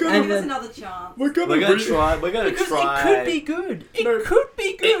understand. We're gonna- Give And us then- another chance. We're gonna, We're gonna try. because try. it could be good. It No, could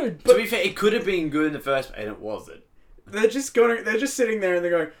be good. To be fair, it could have been good in the first, and it wasn't. They're just sitting there and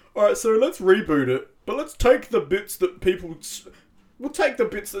they're going, all right, so let's reboot it, but let's take the bits that people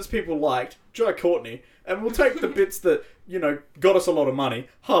liked, Jai Courtney, and we'll take the bits that got us a lot of money,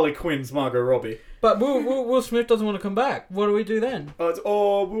 Harley Quinn's Margot Robbie. But Will Smith doesn't want to come back. What do we do then?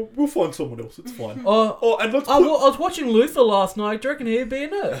 We'll find someone else. It's fine. And let's I was watching Luther last night. Do you reckon he'd be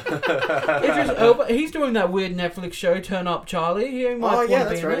in it? Idris Elba, he's doing that weird Netflix show, Turn Up Charlie. He might want to be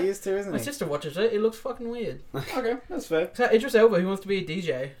in it. He is too, isn't My he? sister watches it. It looks fucking weird. Okay, that's fair. So Idris Elba, who wants to be a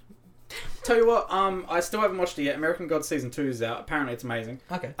DJ. Tell you what, I still haven't watched it yet. American Gods Season 2 is out. Apparently it's amazing.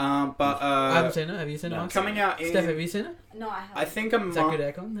 Okay. I I haven't seen it. Have you seen it? Mark? coming out in, Steph, have you seen it? No, I haven't. I think Is that good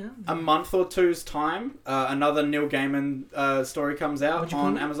aircon? Yeah. a month or two's time, another Neil Gaiman story comes out What'd you call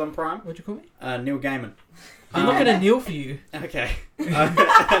on me? Amazon Prime. What'd you call me? Neil Gaiman. I'm not gonna kneel for you. Okay. And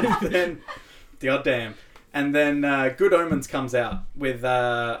then, goddamn. And then Good Omens comes out with,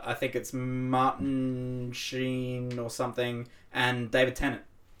 I think it's Martin Sheen or something, and David Tennant,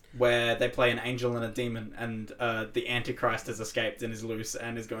 where they play an angel and a demon, and the Antichrist has escaped and is loose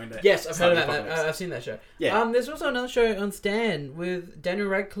and is going to... Yes, I've start heard the about that. apocalypse. I've seen that show. Yeah. There's also another show on Stan with Daniel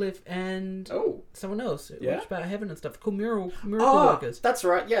Radcliffe and Oh. someone else. Yeah? Which about heaven and stuff. Called Miracle Oh, Workers. that's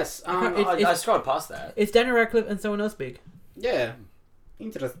right, yes. I scrolled past that. It's Daniel Radcliffe and someone else big. Yeah.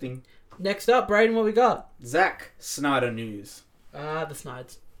 Interesting. Next up, Brayden, what we got? Zack Snyder news. The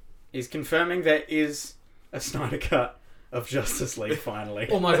Snides. Is confirming there is a Snyder cut of Justice League finally.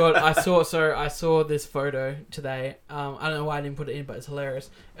 Oh my god, I saw this photo today. I don't know why I didn't put it in, but it's hilarious.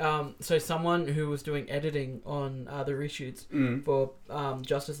 So someone who was doing editing on the reshoots for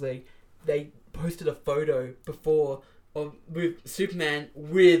Justice League, they posted a photo before with Superman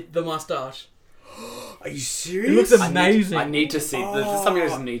with the mustache. Are you It serious? looks amazing. I need to see. There's something I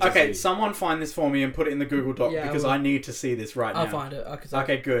just need to see. Okay, someone find this for me and put it in the Google Doc Yeah, because I will. I need to see this right I'll now. find it.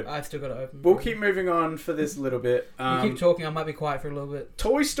 Okay, good. I've still got it open. We'll keep moving on for this little bit. You keep talking. I might be quiet for a little bit.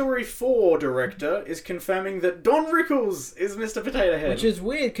 Toy Story 4 director is confirming that Don Rickles is Mr. Potato Head. Which is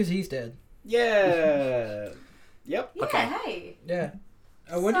weird because he's dead. Yeah. Yep. Yeah, Okay. hey. Yeah.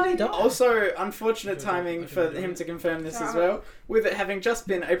 When did he die? Also, unfortunate timing for him to confirm this as well. With it having just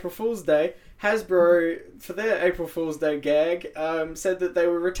been April Fool's Day, Hasbro, for their April Fool's Day gag, said that they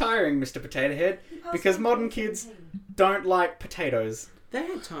were retiring Mr. Potato Head because modern kids don't like potatoes. They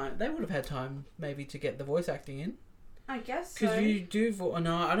had time. They would have had time maybe to get the voice acting in. I guess so. Because you do...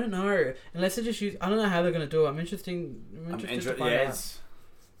 no, I don't know. Unless they just use... I don't know how they're going to do it. I'm interested to find out.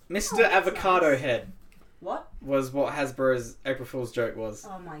 Mr. Avocado nice. Head What? was what Hasbro's April Fool's joke was.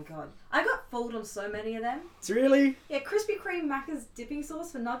 Oh my god. I got fooled on so many of them. It's really? Yeah, Krispy Kreme Macca's dipping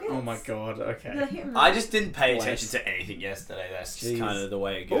sauce for nuggets. Oh my god, The okay. hit and I run. just didn't pay Bless. attention to anything yesterday. That's just Jeez. kind of the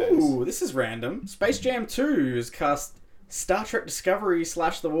way it goes. Ooh, this is random. Space Jam 2 has cast Star Trek Discovery /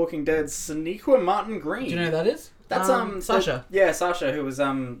 The Walking Dead's Sonequa Martin Green. Do you know who that is? That's Sasha. Yeah, Sasha, who was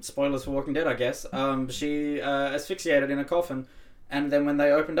spoilers for Walking Dead, I guess. She asphyxiated in a coffin, and then when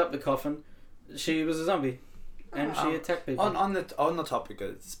they opened up the coffin, she was a zombie, and she attacked people. On the topic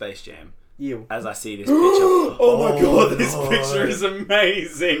of Space Jam, You. as I see this picture, Oh my god, this picture is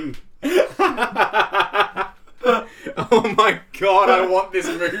amazing. Oh my god, I want this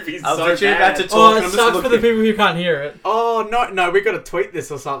movie I was so literally about to bad. talk. Oh, and it I'm just sucks for the looking. people who can't hear it. Oh no, we got to tweet this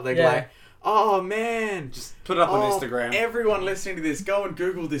or something. Yeah. Like, oh man, Just put it up on Instagram. Everyone listening to this, go and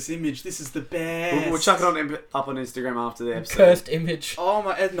Google this image. This is the best. We'll chuck it up on Instagram after the episode. Cursed image. Oh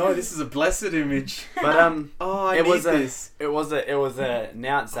my, no, this is a blessed image. But Oh, I it need was this. it was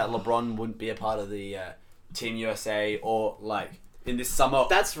announced that LeBron wouldn't be a part of the Team USA or like in this summer.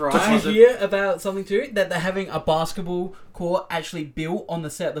 That's Did right. you hear about something too? That they're having a basketball court actually built on the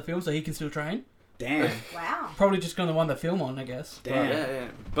set of the film so he can still train? Damn. Wow. Probably just going to want the film on, I guess. Damn. Yeah.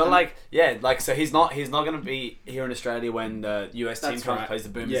 But so he's not gonna be here in Australia when the US team That's comes right. plays the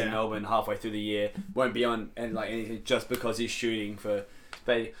Boomers Yeah. in Melbourne halfway through the year. Won't be on and like anything just because he's shooting for.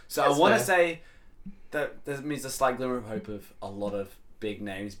 So That's I want to fair. say that there means a slight glimmer of hope of a lot of big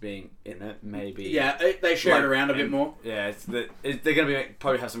names being in it. Maybe. Yeah, they share it around a bit more. Yeah, they're gonna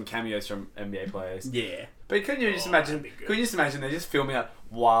probably have some cameos from NBA players. Yeah. But couldn't you just that'd imagine? be good. Couldn't you just imagine they're just filming it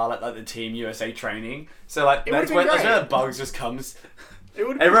while at like the Team USA training? So like It that's would've been where great. the bugs just comes. It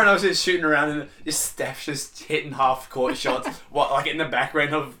would. Everyone else is shooting around and just Steph's just hitting half court shots. What like in the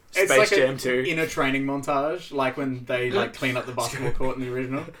background of Space It's like Jam 2. in a training montage, like when they like clean up the basketball court in the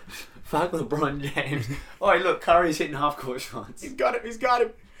original. Fuck LeBron James. Oh look, Curry's hitting half court shots. He's got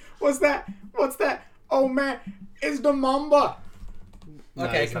him. What's that? Oh man, it's the Mamba. No,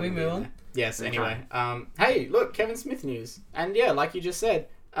 Okay, there's can we nothing move in on? there. Yes, anyway. Hey, look, Kevin Smith news. And yeah, like you just said,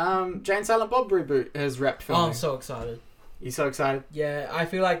 Jane Silent Bob reboot has wrapped Oh, filming. I'm so excited. You so excited? Yeah, I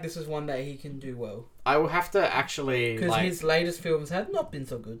feel like this is one that he can do well. I will have to actually Because like, his latest films have not been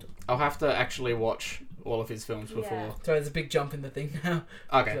so good. I'll have to actually watch all of his films before. Yeah. So there's a big jump in the thing now.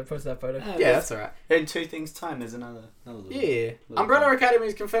 Okay. I posted that photo. Yeah, that's alright. In 2 things time, there's another little. Yeah. Umbrella Academy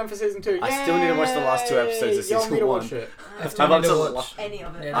is confirmed for season 2. I still need to watch the last 2 episodes of Yay! Y'all season need to 1. watch it. I still I'm need up to to watch- any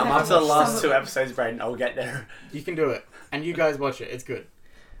of it. Yeah, I I'm have up to to the watch last some 2 of it. episodes, Braden. I'll get there. You can do it. And you guys watch it. It's good.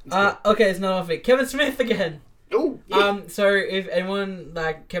 It's good. Okay, it's not off it. Kevin Smith again. Ooh, yeah. So if anyone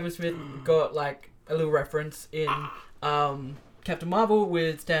like Kevin Smith got like a little reference in Captain Marvel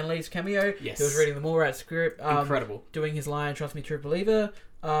with Stan Lee's cameo. Yes. He was reading the Mallrats script. Incredible. Doing his line "Trust me, true believer"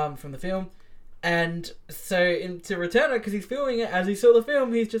 from the film. And so to return it, because he's filming it, as he saw the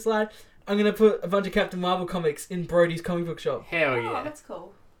film, he's just like, I'm going to put a bunch of Captain Marvel comics in Brody's comic book shop. Hell Oh, yeah. that's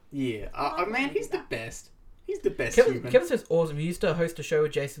cool. Yeah. Man, he's the best. He's the best Kevin human. Smith's awesome. He used to host a show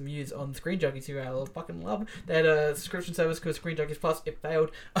with Jason Mewes on Screen Junkies, who I fucking love. They had a subscription service called Screen Junkies Plus. It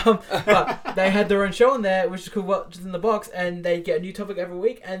failed. But they had their own show on there, which is called What's in the Box, and they get a new topic every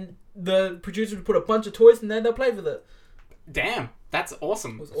week, and the producer would put a bunch of toys in there, they'll play with it. Damn, that's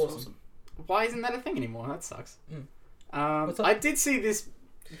awesome. It was awesome. Why isn't that a thing anymore? That sucks. What's up? I did see this.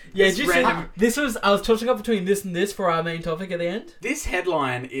 Yeah, This did you random- see, I was tossing up between this and this for our main topic at the end. This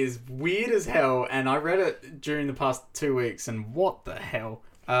headline is weird as hell, and I read it during the past 2 weeks, and what the hell?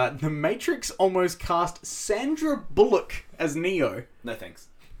 The Matrix almost cast Sandra Bullock as Neo. No thanks.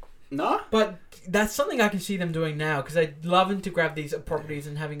 No? But that's something I can see them doing now, because they're loving to grab these properties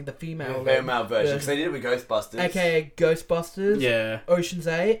and having the female. Female version, because they did it with Ghostbusters. AKA Ghostbusters, Yeah. Ocean's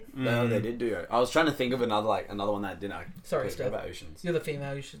 8. No, they did do it. I was trying to think of another one that didn't. Sorry, forgot Steph. about Oceans. You're the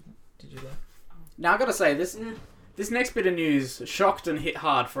female, did you Now I gotta say this next bit of news shocked and hit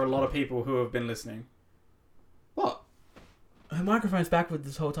hard for a lot of people who have been listening. What? Her microphone's backward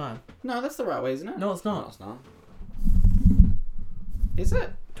this whole time. No, that's the right way, isn't it? No, it's No, not. it's not. Is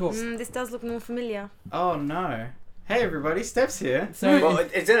it? Talk. This does look more familiar. Oh no. Hey everybody, Steph's here. So, Well,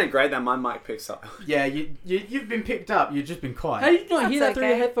 isn't it great that my mic picks up? Yeah, you've been picked up. You've just been quiet. how did you not hear that That's through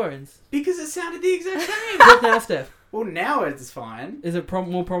your okay. headphones? Because it sounded the exact same. What now, Steph? Well, now it's fine. Is it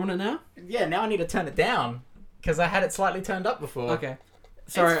more prominent now? Yeah, now I need to turn it down because I had it slightly turned up before. Okay.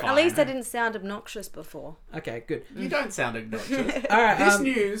 Sorry. It's At least I fine. didn't sound obnoxious before. Okay, good. You don't sound obnoxious. All right. This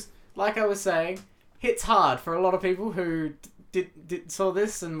news, like I was saying, hits hard for a lot of people who saw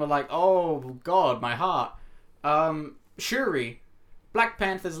this and were like, "Oh God, my heart." Shuri, Black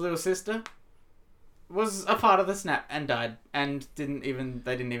Panther's little sister, was a part of the snap and died, and they didn't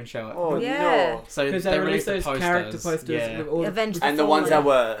even show it. Oh Yeah. no! So because they released those the posters. character posters Yeah. with all Avenged And the ones that Fallen.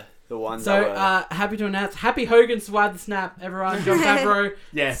 were the ones So, that were. happy to announce, Happy Hogan survived the snap. Everyone, John Favreau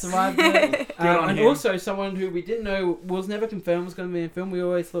Yes. survived it. on And him. also someone who we didn't know was never confirmed was going to be in film. We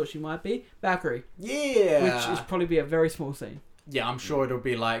always thought she might be Valkyrie, Yeah. which is probably be a very small scene. Yeah, I'm sure it'll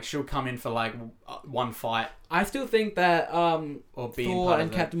be like she'll come in for like one fight I still think that or be in Thor part and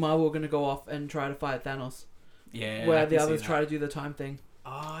of Captain Marvel are going to go off and try to fight Thanos, Yeah, where I the can see others that. try to do the time thing. Oh,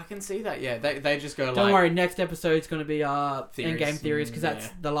 I can see that. Yeah, they just go Don't like. worry, next episode's going to be Theories. Endgame theories because that's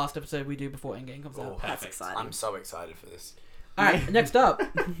Yeah. the last episode we do before Endgame comes Oh, out. That's perfect. exciting. I'm so excited for this. All right, next up.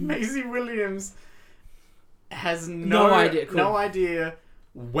 Maisie Williams has No idea, cool. no idea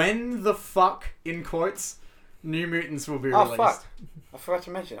when the fuck in quotes New Mutants will be Oh released. fuck! I forgot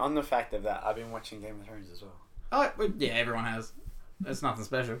to mention on the fact of that I've been watching Game of Thrones as well. Oh, well, yeah, everyone has. It's nothing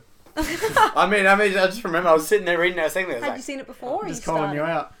special. I mean, I just remember I was sitting there reading that thing. There, Had you seen it before? Or Just you calling you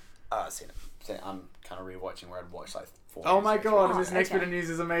started? out. I've seen it. I'm kind of rewatching where I'd watched like 4 Oh years my ago. god! Oh, This next okay. bit of news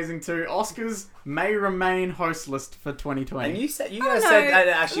is amazing too. Oscars may remain hostless for 2020. And you said you I guys don't said know. that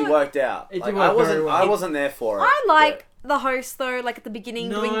it actually worked out. It Like, did work very well. I wasn't there for it. I like the host though, like at the beginning,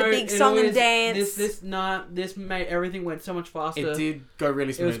 doing the big it song always- and dance. This made everything went so much faster. It did go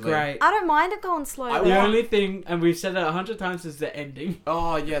really It smoothly. was great. I don't mind it going slowly. The only thing, and we've said that 100 times, is the ending.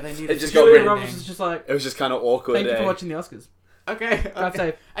 Oh yeah, they needed. It just got Julia really Roberts was just like, It was just kind of awkward. "Thank you for eh? watching the Oscars." Okay. Drive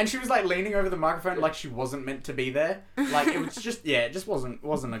safe. And she was like leaning over the microphone like she wasn't meant to be there. Like it was just it just wasn't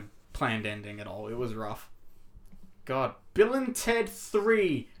a planned ending at all. It was rough. God. Bill and Ted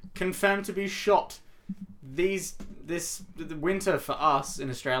 3 confirmed to be shot this winter for us in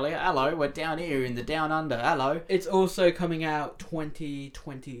Australia. Hello, we're down here in the down under. Hello. It's also coming out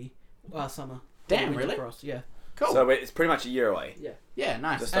 2020 summer. Damn, Winter really? for us, yeah. Cool. So it's pretty much a year away. yeah,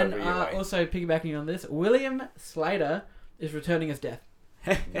 nice. Just And over a year away. also piggybacking on this, William Slater is returning as Death.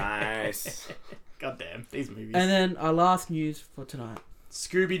 Nice. God damn, these movies. And then our last news for tonight.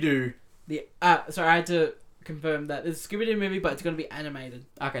 Scooby Doo. Sorry, I had to confirm that it's a Scooby-Doo movie, but it's going to be animated.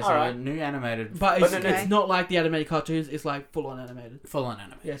 Okay, so Alright. a new animated, But it's, no, no. it's not like the animated cartoons, it's like full-on animated. full on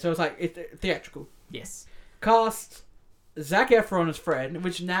animated. Yeah, so it's like it's theatrical. Yes. Cast Zac Efron as Fred,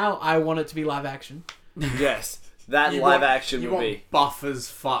 which now I want it to be live action. Yes. That You live want- action You would want be. buff as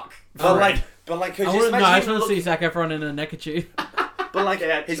fuck. But Alright. like, could I you want just I imagine just want to him see Zac Efron in a neckerchief. But like,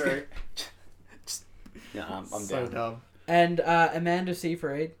 Yeah, he's true. Yeah, I'm So down. dumb. And Amanda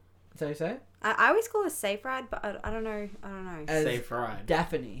Seyfried, is that how you say it? I always call it Safe Ride, but I don't know. As Stay fried.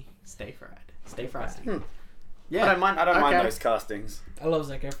 Daphne. Stay fried. Stay fried. I Yeah. don't mind. I don't mind Okay. those castings. I love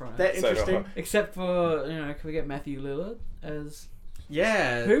Zac Efron. They're So do interesting. I. Except for, can we get Matthew Lillard as...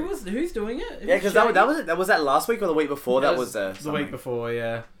 Yeah. Who's doing it? Yeah, because that was that last week or the week before. That was the something. week before.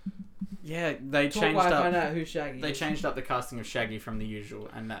 Yeah. Yeah, they Talk changed while I up. find out who Shaggy They is. changed up the casting of Shaggy from the usual,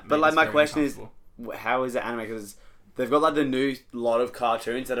 and that. But, made like, us my very question is- uncomfortable. How is it animated? Because they've got like the new lot of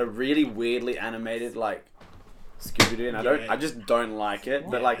cartoons that are really weirdly animated, like Scooby Doo, and Yeah. I just don't like it.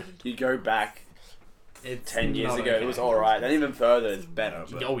 But like you go back It's 10 years not ago, okay. it was all right. Then even further, it's better.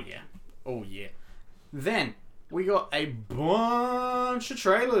 But... Oh yeah, oh yeah. Then we got a bunch of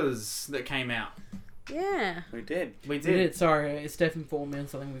trailers that came out. Yeah. We did. We We did. did, sorry. Steph informed me on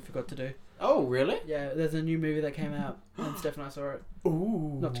something we forgot to do. Oh really? Yeah, there's a new movie that came out, and Steph and I saw it.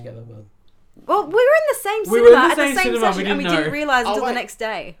 Ooh. Not together, but... Well, we were in the same We were cinema in the at same the same cinema, session, we and we didn't didn't know. realize Oh, until wait. the next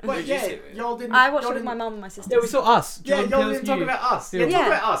day. Wait, Did you yeah, see it? y'all didn't. I watched y'all it with my didn't- mum and my sister. Yeah, we saw Us. Yeah, Jordan y'all Peele's didn't talk new- about us. Yeah, film. talk Yeah.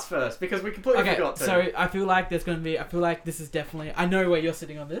 about us first because we completely Okay, forgot to. so I feel like there's going to be... I feel like this is definitely... I know where you're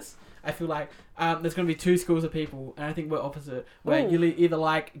sitting on this. I feel like there's going to be two schools of people, and I think we're opposite. Where Ooh. you either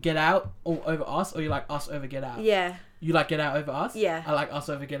like Get Out or over Us, or you like Us over Get Out. Yeah. You like Get Out over Us? Yeah. I like Us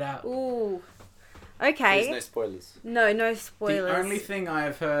over Get Out. Ooh. There's Okay. no spoilers. No the spoilers. only thing I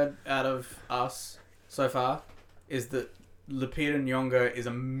have heard out of us so far is that Lupita Nyong'o is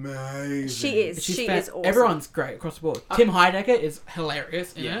amazing. She is. She is awesome. Everyone's great across the board. Tim Heidecker is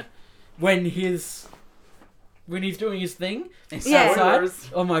hilarious in it. When he's doing his thing outside.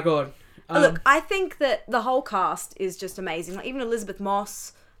 Oh my god. Look, I think that the whole cast is just amazing. Like even Elizabeth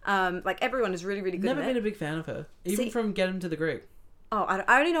Moss, like everyone is really, really good. Never been a big fan of her, even from Get Him to the Greek. Oh,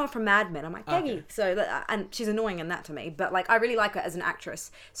 I only know her from Mad Men. I'm like, Peggy. Okay. So, and she's annoying in that to me. But, like, I really like her as an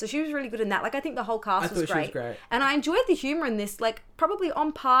actress. So she was really good in that. Like, I think the whole cast was great. And I enjoyed the humour in this, like, probably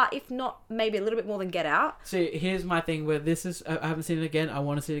on par, if not maybe a little bit more than Get Out. See, here's my thing where this is... I haven't seen it again. I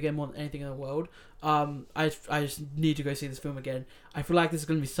want to see it again more than anything in the world. I just need to go see this film again. I feel like this is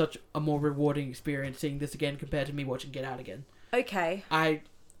going to be such a more rewarding experience seeing this again compared to me watching Get Out again. Okay.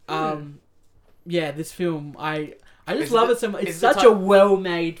 Yeah, this film, I just love it so much. It's such a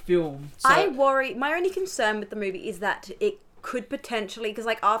well-made film. So. I worry... My only concern with the movie is that it could potentially... Because,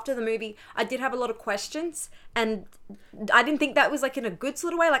 like, after the movie, I did have a lot of questions. And I didn't think that was, like, in a good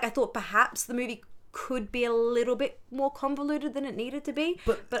sort of way. Like, I thought perhaps the movie could be a little bit more convoluted than it needed to be.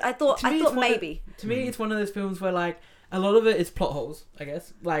 But I thought maybe. To me, it's one of those films where, like, a lot of it is plot holes, I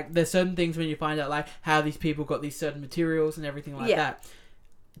guess. Like, there's certain things when you find out, like, how these people got these certain materials and everything like that.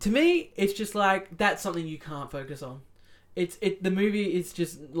 To me, it's just like that's something you can't focus on. The movie is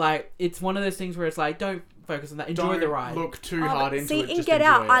just like it's one of those things where it's like don't focus on that. Enjoy the ride. Look too hard into it. See, in Get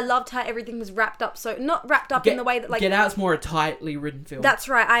Out, I loved how everything was wrapped up. So not wrapped up in the way that like Get Out's more a tightly written film. That's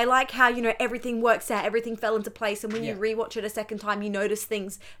right. I like how everything works out, everything fell into place, and when you rewatch it a second time, you notice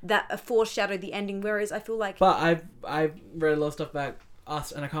things that foreshadow the ending. Whereas I feel like, but I've read a lot of stuff about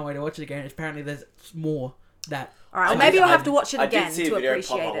Us, and I can't wait to watch it again. Apparently, there's more that. All right, well, maybe I'll have to watch it again to appreciate it. I did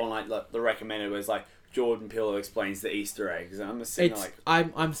see a video pop up on like the recommended was like Jordan Peele explains the Easter eggs, and I'm just sitting like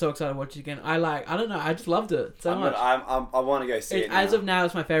I'm so excited to watch it again. I don't know, I just loved it so much. I want to go see it. As of now,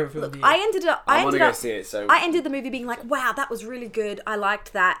 it's my favorite film. I want to go see it. So I ended the movie being like, wow, that was really good. I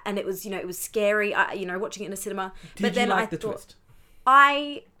liked that, and it was it was scary. Watching it in a cinema. But then I thought, twist?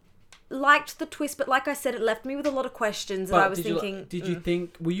 I liked the twist, but like I said, it left me with a lot of questions, and I was thinking... Did you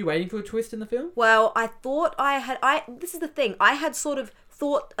think... Were you waiting for a twist in the film? Well, I thought this is the thing. I had sort of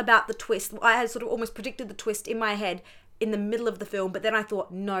thought about the twist. I had sort of almost predicted the twist in my head in the middle of the film, but then I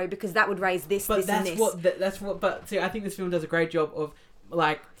thought, no, because that would raise this, and this. But see, I think this film does a great job of,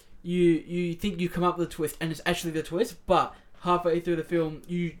 like, you think you come up with a twist, and it's actually the twist, but... halfway through the film,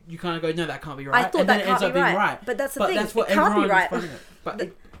 you kind of go, no, that can't be right. I thought and that then it can't ends up be being right. But that's the thing. That's what it can't be right. But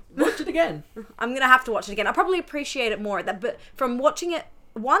watch it again. I'm going to have to watch it again. I'll probably appreciate it more at that. But from watching it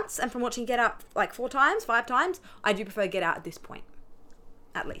once and from watching Get Out like 4 times, 5 times, I do prefer Get Out at this point.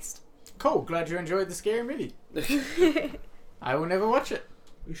 At least. Cool. Glad you enjoyed the scary movie. I will never watch it.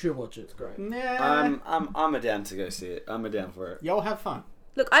 You should watch it. It's great. Yeah. I'm a down to go see it. I'm a down for it. Y'all have fun.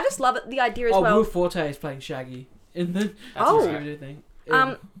 Look, I just love it. The idea as well. Will Forte is playing Shaggy in the thing.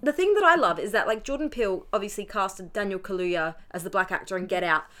 The thing that I love is that like Jordan Peele obviously casted Daniel Kaluuya as the black actor in Get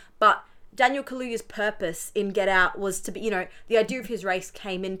Out, but Daniel Kaluuya's purpose in Get Out was to be, the idea of his race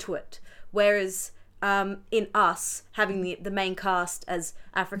came into it, whereas in Us, having the main cast as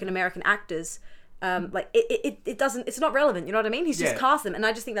African American actors, like it doesn't, it's not relevant. You know what I mean? He's just cast them, and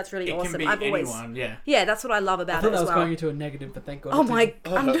I just think that's really awesome. Can be anyone, yeah, that's what I love about it. I thought that was going into a negative, but thank God. Oh my!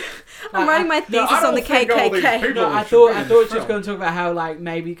 I'm writing my thesis on the KKK. No, I thought she was going to talk about how like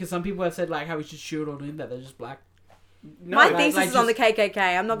maybe because some people have said like how we should shoot on him that they're just black. No, my thesis is on the KKK.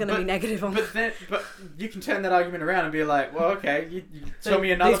 I'm not going to be negative on. But you can turn that argument around and be like, well, okay, you tell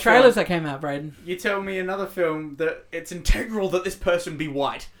me another. These trailers that came out, Braden. You tell me another film that it's integral that this person be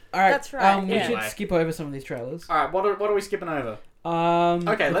white. All right, that's right. We should skip over some of these trailers. All right, what are we skipping over?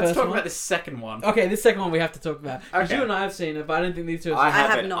 Okay, let's talk about the second one. Okay, this second one we have to talk about. Okay. You and I have seen it, but I don't think these two. I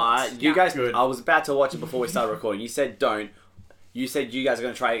have not. You guys, good. I was about to watch it before we started recording. You said don't. You said you guys are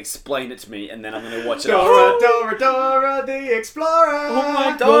going to try to explain it to me, and then I'm going to watch it. Dora the Explorer. Oh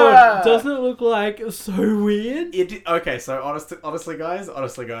my god! Doesn't it look like so weird? Okay, so honestly,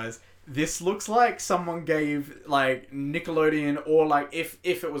 guys. This looks like someone gave like Nickelodeon or like if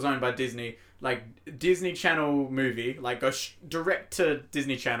it was owned by Disney, like Disney Channel movie, like go direct to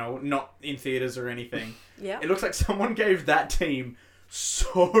Disney Channel, not in theaters or anything. Yeah. It looks like someone gave that team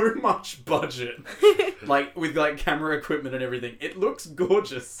so much budget, like with like camera equipment and everything. It looks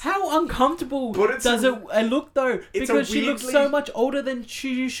gorgeous. How uncomfortable does it look though? Because she looks so much older than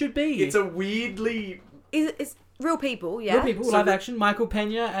she should be. It's a weirdly. It's real people, yeah. Real people, live action. Michael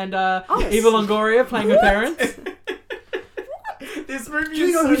Pena and Eva Longoria playing her parents. This movie. Do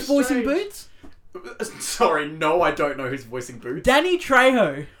you know who's voicing Boots? Sorry, no, I don't know who's voicing Boots. Danny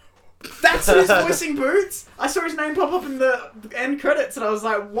Trejo. That's who's voicing Boots? I saw his name pop up in the end credits and I was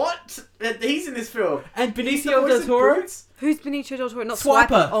like, what? He's in this film. And He's the Benicio voice del of Toro? Boots? Who's Benicio del Toro? Not Swiper.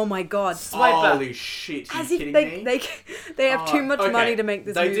 Swiper. Oh my god. Swiper. Holy shit, are As you if kidding they, me? they have too much Okay, money to make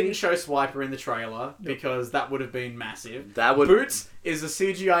this They movie. didn't show Swiper in the trailer because that would have been massive. That would. Boots is a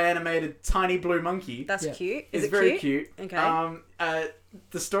CGI animated tiny blue monkey. That's Yeah. cute. It's Is it very cute? cute. Okay.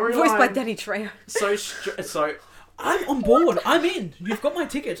 The storyline. Voiced by Danny Trejo. So I'm on board. I'm in. You've got my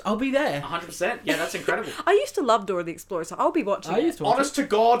tickets. I'll be there. 100%. Yeah, that's incredible. I used to love Dora the Explorer, so I'll be watching I it. used to watch Honest to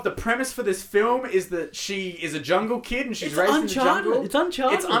God, the premise for this film is that she is a jungle kid and she's It's raised Uncharted. in the jungle. It's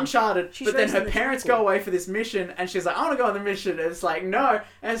Uncharted. It's Uncharted. She's But then raised her in the parents jungle. go away for this mission and she's like, I want to go on the mission. And it's like, no.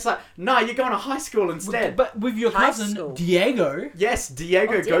 And it's like, no, you're going to high school instead. But with your High cousin, school. Diego. Yes,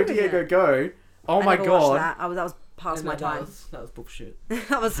 Diego, Oh, go Diego's Diego, there. go. Oh I my never watched God. That. That was past my time. That was bullshit.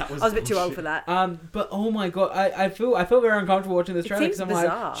 I was That was a bit too old bullshit. for that. But oh my god, I feel very uncomfortable watching this It trailer seems I'm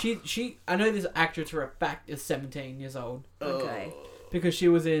bizarre. like, she I know this actress for a fact is 17 years old Okay. because she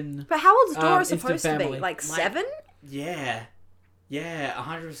was in. But how old is Dora Instant supposed to be? Family. Like My- 7? Yeah. Yeah,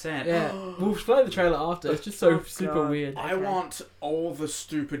 100%. Yeah, we'll play the trailer after. It's just so Oh, super God. weird. I Okay. want all the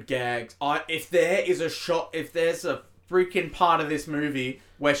stupid gags. If there's a freaking part of this movie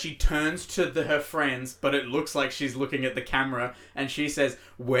where she turns to her friends, but it looks like she's looking at the camera, and she says,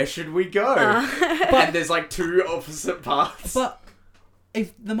 "Where should we go?" And there's like two opposite paths. But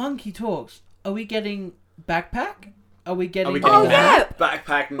if the monkey talks, are we getting backpack? Are we getting? Are we getting Oh, yeah.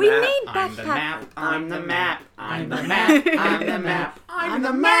 Backpack We map. need I'm the backpack. map. I'm the map. I'm the map. I'm the map. I'm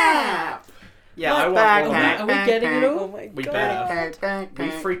the map. Yeah, I want all that. Are we getting it Oh all? my We god. better. We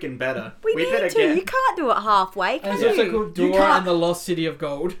freaking better. We need better to. You can't do it halfway, And can it's also you? called You Dora can't- and the Lost City of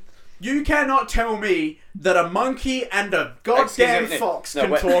Gold. You cannot tell me that a monkey and a goddamn Excuse me, fox no,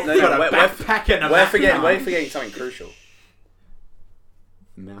 can we're- talk no, no, but a we're- backpack and a We're map. forgetting something crucial.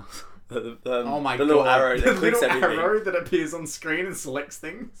 Mouse. Oh my the god! little arrow the that clicks little everything. arrow that appears on screen and selects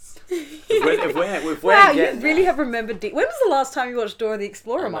things. If we're Wow, you getting really have remembered. When was the last time you watched Dora the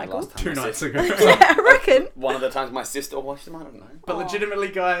Explorer, Michael? 2 nights ago. Yeah, I reckon. One of the times my sister watched them, I don't know. But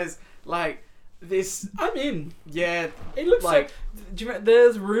legitimately, guys, like this. I'm in. Yeah, It looks Like- like. Do you remember,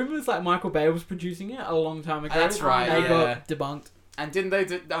 there's rumors like Michael Bay was producing it a long time ago. That's right, They yeah. got debunked. and didn't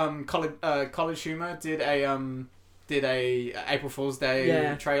they? College Humor did a April Fool's Day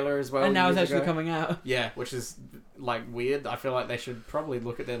Yeah. trailer as well. And now it's years actually ago. coming out. Yeah, which is like weird. I feel like they should probably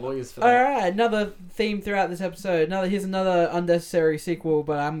look at their lawyers for All that. right, another theme throughout this episode. Here's another unnecessary sequel,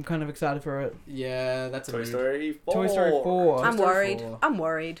 but I'm kind of excited for it. Yeah, that's a Toy mood. Story 4. Toy Story 4. I'm Story worried. 4. I'm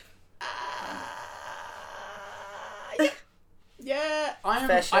worried. Yeah, I am.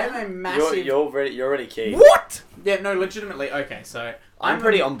 Fashion. I am a massive. You're already keen. What? Yeah, no, legitimately. Okay, so I'm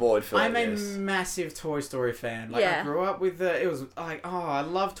pretty on board for I'm a this. massive Toy Story fan. Like Yeah. I grew up with the. It was like, oh, I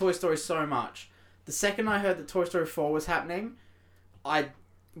love Toy Story so much. The second I heard that Toy Story 4 was happening, I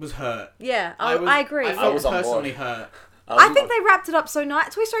was hurt. Yeah, was- I agree. I felt was on board. personally hurt. I think they wrapped it up so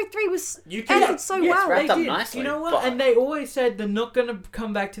nice. Toy Story 3 was You can. ended so yeah, it's well. wrapped They up did. nicely, You know what? but- And they always said they're not going to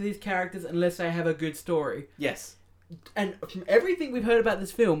come back to these characters unless they have a good story. Yes. And from everything we've heard about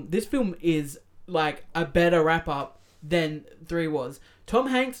this film is like a better wrap up than 3 was. Tom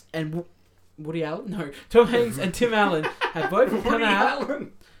Hanks and Woody Allen? No. Tom Hanks and Tim Allen have both come Woody out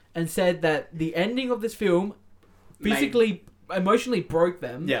Allen. and said that the ending of this film physically, emotionally broke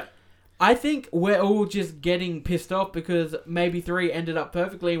them. Yeah. I think we're all just getting pissed off because maybe 3 ended up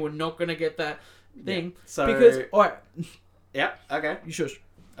perfectly and we're not going to get that thing. So. Because, alright, Yeah. Okay. you shush.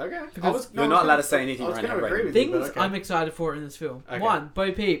 Okay. Because you're not allowed to say anything right now, I was going to agree Brayden. with you, Things but okay. I'm excited for in this film. Okay. 1,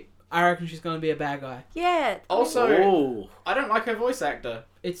 Bo Peep. I reckon she's going to be a bad guy. Yeah. Also, Ooh. I don't like her voice actor.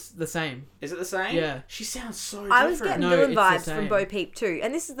 It's the same. Is it the same? Yeah. She sounds so different. I was getting No, villain it's the vibes same. from Bo Peep too,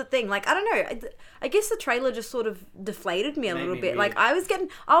 and this is the thing. Like, I don't know. I guess the trailer just sort of deflated me a Made little me bit. Like, weird.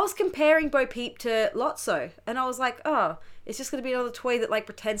 I was comparing Bo Peep to Lotso, and I was like, oh, it's just gonna be another toy that like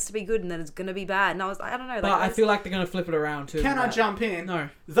pretends to be good and then it's gonna be bad. And I don't know. Like, But I feel like they're going to flip it around too. Can I jump in? No.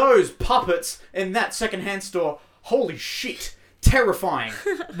 Those puppets in that secondhand store, holy shit, terrifying.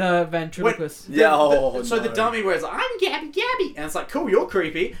 The ventriloquist. Yeah, oh, so the no. dummy wears, I'm Gabby, and it's like, cool, you're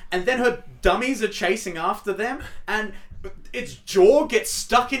creepy. And then her dummies are chasing after them, and its jaw gets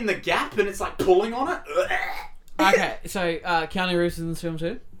stuck in the gap, and it's like pulling on it. Okay, so Keanu Reeves is in this film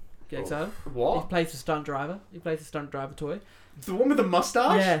too. Get excited. He What? plays a stunt driver. He plays a stunt driver toy. The one with the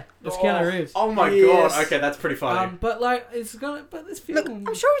mustache? Yeah, it's Keanu Reeves. Oh my Yes. god. Okay, that's pretty funny. But like, it's gonna. But this film. look,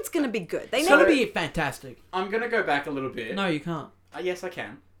 I'm sure it's gonna be good. They it's never. gonna be fantastic. I'm gonna go back a little bit. No, you can't. Yes, I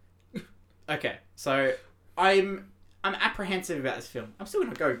can. Okay, so I'm apprehensive about this film. I'm still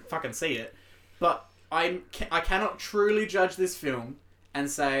gonna go fucking see it, but I cannot truly judge this film and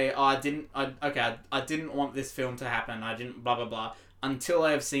say, "Oh, I didn't want this film to happen. I didn't blah blah blah," until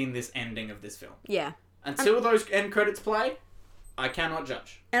I have seen this ending of this film. Yeah. Until those end credits play, I cannot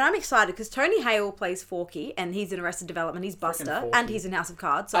judge. And I'm excited because Tony Hale plays Forky, and he's in Arrested Development. He's Buster, and he's in House of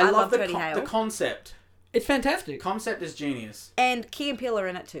Cards. So I love Tony Hale. The concept. It's fantastic. Concept is genius. And Key and Peele are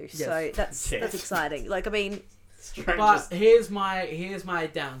in it too. Yes. So that's exciting. Like, I mean, but here's my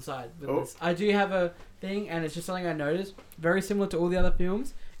downside with this. I do have a thing, and it's just something I noticed. Very similar to all the other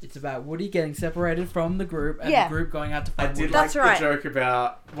films. It's about Woody getting separated from the group, and the group going out to find Woody. That's right. The joke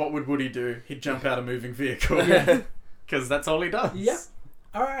about what would Woody do? He'd jump out a moving vehicle. Yeah. Because that's all he does. Yep.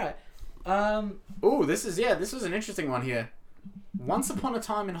 All right. Ooh, this was an interesting one here. Once Upon a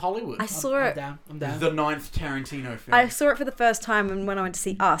Time in Hollywood. I saw it. I'm down. The 9th Tarantino film. I saw it for the first time when I went to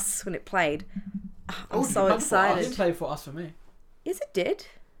see Us when it played. I'm so excited. It didn't play for us for me. Yes, it did.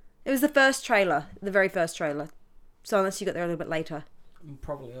 It was the first trailer, the very first trailer. So unless you got there a little bit later.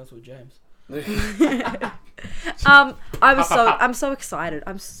 Probably I was with James. I'm so excited.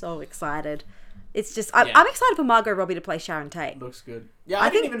 I'm so excited. It's just I'm excited for Margot Robbie to play Sharon Tate. Looks good. Yeah, I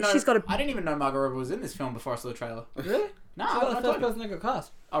didn't even know I didn't even know Margot Robbie was in this film before I saw the trailer. Really? No, she was the first person that got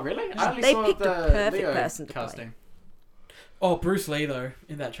cast. Oh, really? Yeah. I only They saw picked the a perfect Leo person to casting. Oh, Bruce Lee though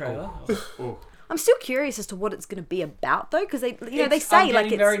in that trailer. Oh. I'm still curious as to what it's going to be about though, because they they I'm say like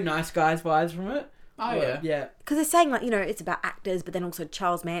it's very nice guys vibes from it. Oh yeah. Because they're saying like it's about actors, but then also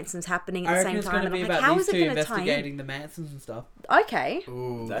Charles Manson's happening at the same time. And I'm like, how is it going to tie in? investigating the Mansons and stuff. Okay.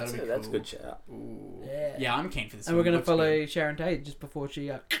 Ooh, that's cool. a good shout. Ooh. Yeah. Yeah, I'm keen for this. And we're going to follow Sharon Tate just before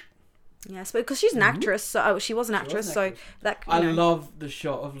she. Yes, but because she's an actress, so she was an actress, so that. I love the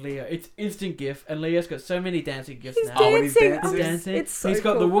shot of Leo. It's instant GIF, and Leo's got so many dancing GIFs now. Dancing. He's dancing. It's so He's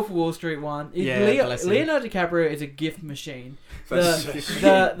got cool. the Wolf of Wall Street one. Leonardo DiCaprio is a GIF machine.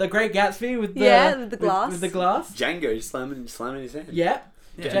 The Great Gatsby with the with the glass. with the glass. Django just slamming his hand. Yeah.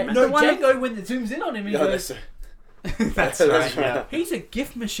 Yeah. Django when it zooms in on him, he goes. That's right. Yeah. He's a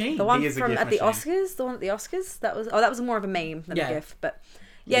GIF machine. The one He is a from GIF at the machine. Oscars. The one at the Oscars. That was more of a meme than a GIF, but.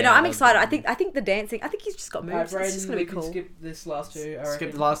 Yeah, No, I'm that excited. was I think the dancing. I think he's just got moves. It's just gonna be cool. Skip this last two. I Skip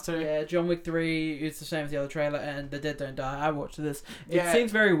reckon. the last two. Yeah, John Wick 3 is the same as the other trailer, and The Dead Don't Die. I watched this. It Yeah,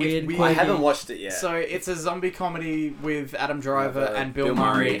 seems very weird. weird. I haven't watched it yet. So it's a zombie comedy with Adam Driver and Bill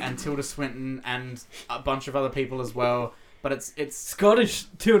Murray and Tilda Swinton and a bunch of other people as well. But it's Scottish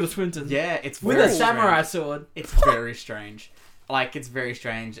Tilda Swinton. yeah, it's with very a samurai strange. sword. It's very strange. Like it's very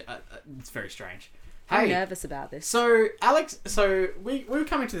strange. It's very strange. I'm Hey, nervous about this. so Alex, we were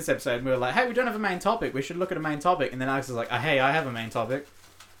coming to this episode and we were like, hey, we don't have a main topic. We should look at a main topic. And then Alex was like, hey, I have a main topic.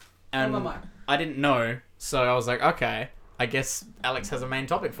 And I didn't know, so I was like, okay, I guess Alex has a main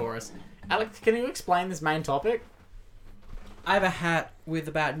topic for us. Alex, can you explain this main topic? I have a hat with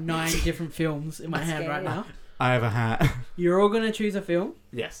about 9 different films in my hand right now. I have a hat. You're all going to choose a film.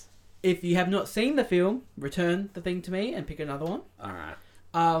 Yes. If you have not seen the film, return the thing to me and pick another one. Alright.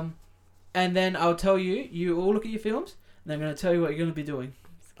 And then I'll tell you, you all look at your films, and I'm going to tell you what you're going to be doing.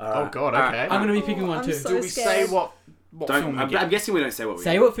 Oh god, okay. I'm going to be picking one too. so Do we scared. say what film we get? I'm guessing we don't say what we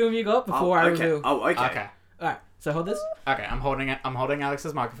Say what film you got before I reveal. Oh, okay. Okay. Alright, so hold this. Okay, I'm holding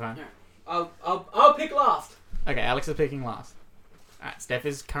Alex's microphone. I'll pick last. Okay, Alex is picking last. Alright, Steph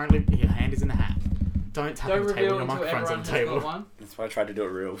is currently, her hand is in the hat. Don't tap on the table, your microphone's on the table. One. That's why I tried to do it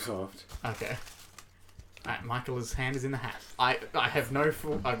real soft. Okay. Alright, Michael's hand is in the hat. I have no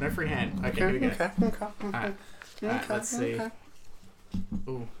free hand. Okay, here we go. Alright, let's see.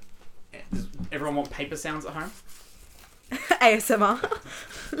 Ooh. Does everyone want paper sounds at home? ASMR.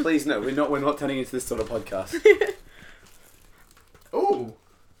 Please no, we're not turning into this sort of podcast. Ooh.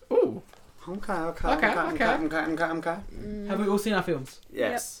 Ooh. Okay. Have we all seen our films?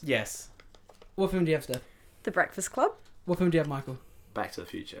 Yes. Yes. What film do you have, Steph? The Breakfast Club. What film do you have, Michael? Back to the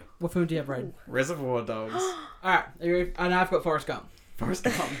Future. What film do you have, Braden? Reservoir Dogs. Alright, and I've got Forrest Gump. Forrest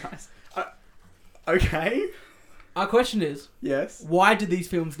Gump, nice. Okay. Our question is, Yes. why did these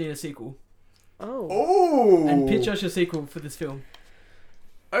films need a sequel? Oh. And pitch us your sequel for this film.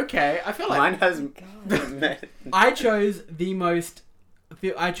 Okay, I feel like Mine has. I chose the most...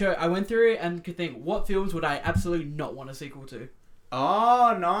 I went through it and could think, what films would I absolutely not want a sequel to?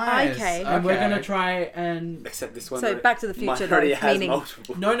 Oh, nice. Okay. And we're going to try and... Except this one. So Back to the Future, Mine already though, has meaning...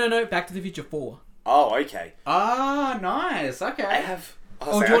 multiple. No, Back to the Future 4. Oh, okay. Ah, nice. Okay. I have.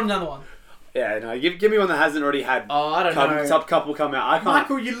 Oh, do you want another one? Yeah, no. Give me one that hasn't already had. Oh, I don't know. Sub couple come out. I can't.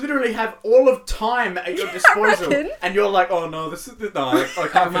 Michael, you literally have all of time at your disposal, reckon. and you're like, "Oh no, this is I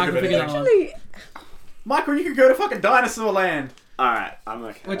can't think Michael, of pick it." another one. Actually, Michael, you could go to fucking Dinosaur Land. All right, I'm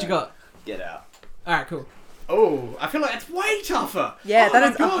okay. What you got? Get Out. Alright, cool. Oh, I feel like it's way tougher. yeah, Oh that my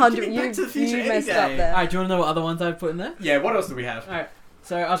is God, 100. give me Back to the Future You any messed day. up there. Alright, do you want to know what other ones I've put in there? Yeah. What else do we have? Alright,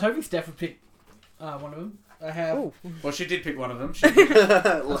 So I was hoping Steph would pick one of them. I have. Ooh. Well, she did pick one of them.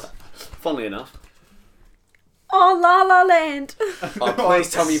 Funnily enough. Oh, La La Land. Oh,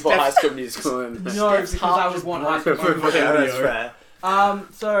 please tell me you put High School Musical in. No, because I was one High School Musical. Yeah, that's fair.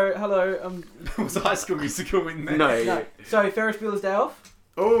 So hello. Was High School Musical in there? No. So Ferris Bueller's Day Off.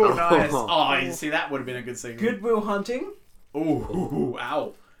 Oh, nice. Oh, you see, that would have been a good sequel. Good Will Hunting. Ooh,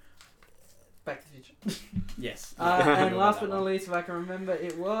 ow. Back to the Future. Yes. And last but not least, if I can remember,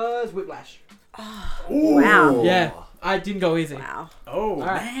 it was Whiplash. Ooh. Wow. Yeah, I didn't go easy. Wow. Oh,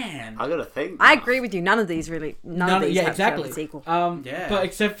 Alright. man. I gotta think. I agree with you. None of these have exactly. a sequel. Yeah. But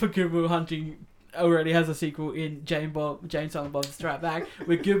except for Good Will Hunting, already has a sequel in Jane Silent Bob's Strike Back.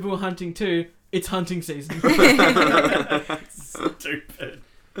 With Good Will Hunting 2, it's hunting season. Stupid.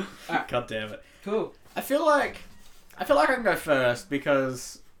 God damn it. Cool. I feel like I can go first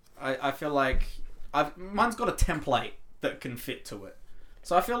because I feel like mine's got a template that can fit to it.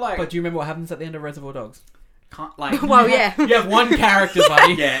 So I feel like. But do you remember what happens at the end of Reservoir Dogs? Can't, like. Well, yeah. You have one character,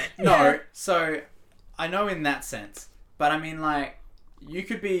 buddy. Yeah. No. So I know in that sense, but I mean, like, you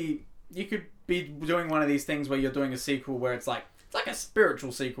could be doing one of these things where you're doing a sequel where it's like a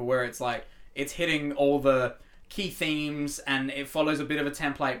spiritual sequel where it's like it's hitting all the key themes and it follows a bit of a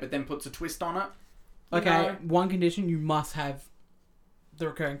template, but then puts a twist on it. Okay. know? One condition: you must have the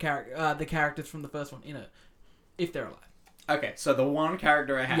recurring the characters from the first one in it, if they're alive. Okay, so the one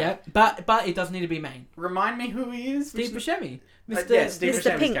character I have. Yeah, but it doesn't need to be main. Remind me who he is. Steve Buscemi. Steve Mr.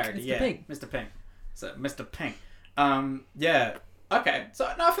 Buscemi's Pink. character. Mr. Yeah, Pink. Mr. Pink. So Mr. Pink. Yeah. Okay.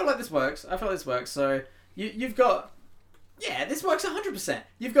 So no, I feel like this works. So you've got. Yeah, this works 100%.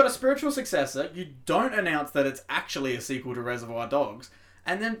 You've got a spiritual successor. You don't announce that it's actually a sequel to Reservoir Dogs,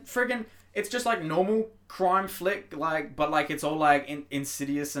 and then friggin' it's just like normal crime flick, but it's all like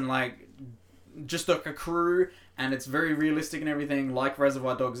insidious and like just like a crew, and it's very realistic and everything, like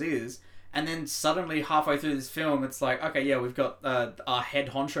Reservoir Dogs is. And then suddenly halfway through this film, it's like, okay, yeah, we've got our head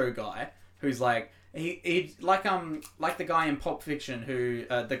honcho guy who's like he like the guy in Pulp Fiction who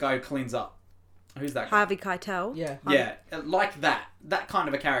the guy who cleans up. Who's that guy? Harvey Keitel. Yeah. Yeah, like that kind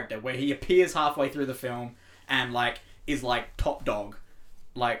of a character where he appears halfway through the film and like is like top dog,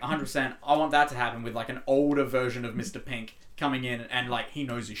 like 100%. I want that to happen with like an older version of Mr. Pink coming in and like he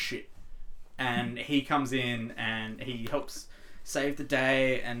knows his shit, and he comes in and he helps save the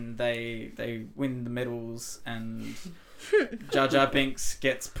day, and they win the medals, and Jar Jar Binks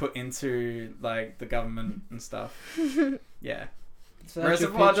gets put into like the government and stuff. Yeah. So that's your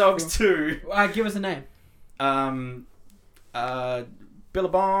Reservoir pitch Dogs 2. Give us a name.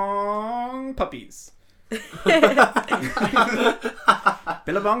 Billabong Puppies.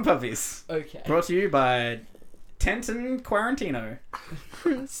 Billabong Puppies. Okay. Brought to you by Tenton Quarantino.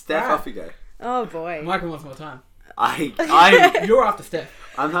 Steph, off you go. Oh boy. Michael wants more time. You're after Steph.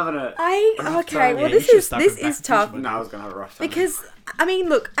 I'm having a. Okay. Well, Yeah, this you is should start with this is back tough pitch, No, I was gonna have a rough time. because I mean,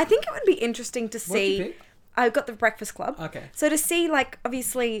 look, I think it would be interesting to What'd you see. pick? I've got The Breakfast Club. Okay. So to see, like,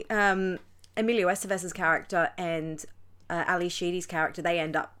 obviously, Emilio Estevez's character and Ali Sheedy's character, they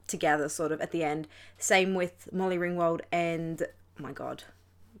end up together sort of at the end. Same with Molly Ringwald and, oh my God,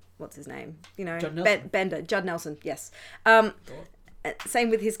 what's his name? You know, Judd Nelson. Bender. Judd Nelson, yes. Same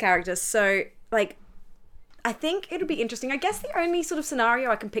with his character. So, like, I think it'll be interesting. I guess the only sort of scenario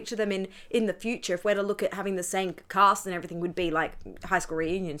I can picture them in the future, if we're to look at having the same cast and everything, would be like high school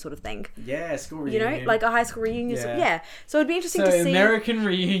reunion sort of thing. Yeah, school You reunion. know, like a high school reunion. Yeah. Yeah. So it'd be interesting So to see. American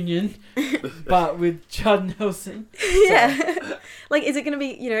Reunion, but with Judd Nelson. Yeah. Like, is it going to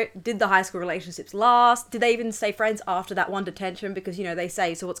be, you know, did the high school relationships last? Did they even stay friends after that one detention? Because, you know, they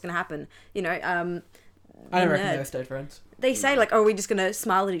say, so what's going to happen? You know, I don't reckon nerds. they were stayed friends. They say, like, oh, are we just going to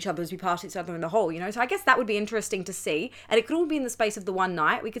smile at each other as we pass each other in the hall, you know? So I guess that would be interesting to see. And it could all be in the space of the one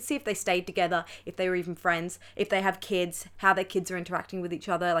night. We could see if they stayed together, if they were even friends, if they have kids, how their kids are interacting with each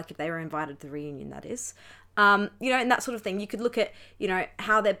other, like if they were invited to the reunion, that is. You know, and that sort of thing. You could look at, you know,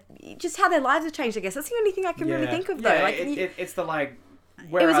 how their lives have changed, I guess. That's the only thing I can really think of, though. Yeah, Like, it's the like,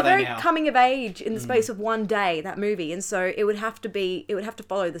 where it was are a very they now? coming of age in the space of one day, that movie, and so it would have to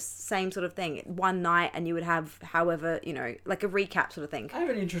follow the same sort of thing, one night, and you would have, however, you know, like a recap sort of thing. I have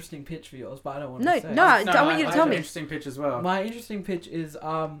an interesting pitch for yours, but I don't want No, to say. no, I want you to I tell have an me. interesting pitch as well. My interesting pitch is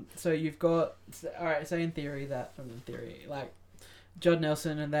so you've got alright, say in theory, like Judd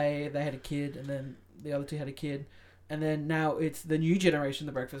Nelson and they had a kid, and then the other two had a kid, and then now it's the new generation,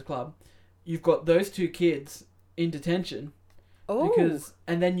 The Breakfast Club. You've got those two kids in detention. Oh,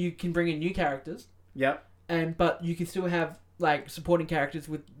 And then you can bring in new characters, Yep. but you can still have like supporting characters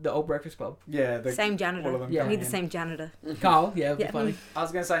with the old Breakfast Club. Yeah. same all of janitor. them Yeah. I coming need the in. same janitor. Carl, yeah, it'd be Yeah. funny. I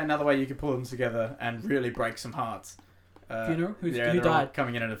was going to say another way you could pull them together and really break some hearts Funeral? Who they're all died?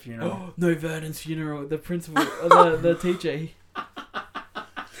 coming in at a funeral. No, Vernon's funeral. The principal, the teacher.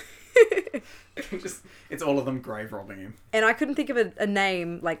 It's all of them grave robbing him. And I couldn't think of a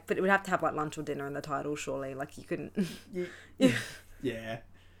name, like, but it would have to have like lunch or dinner in the title, surely. Like you couldn't. Yeah.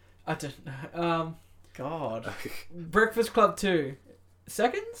 I don't know. God. Breakfast Club 2.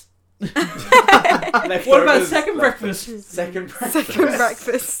 Seconds? What Leftovers. about second breakfast? Second breakfast. Second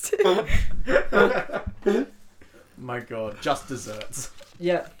breakfast. My God, just desserts.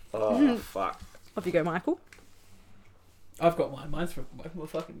 Yeah. Oh fuck. Off you go, Michael. I've got mine. Mine's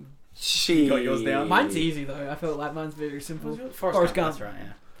fucking... She got yours down? Mine's easy though. I feel like mine's very simple. Forrest Gump. That's right.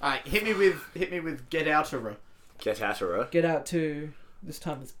 Yeah. All right, hit me with Get Outer. Get out of her. Get out to... This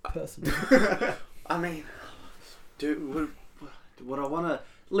time it's personal. I mean, dude, would I want to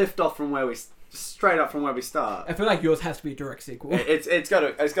lift off from where we straight up from where we start? I feel like yours has to be a direct sequel. It's got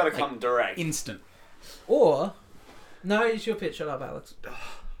to come direct. Instant. Or... No, it's your pitch. Shut up, Alex.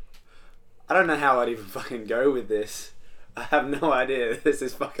 I don't know how I'd even fucking go with this. I have no idea. This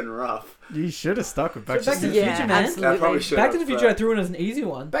is fucking rough. You should have stuck with Back to the Future, man. Absolutely. I probably should. Back to the Future, I threw in as an easy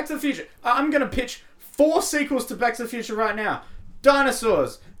one. Back to the Future. I'm gonna pitch 4 sequels to Back to the Future right now.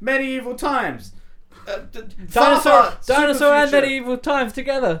 Dinosaurs, Medieval Times, Dinosaur and Medieval Times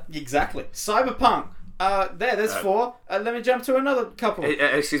together. Exactly. Cyberpunk. There's 4. Let me jump to another couple.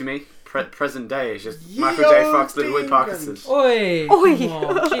 Excuse me. Present day is just Michael J. Fox, Ludwig Parkinson. Oi! Oi. Come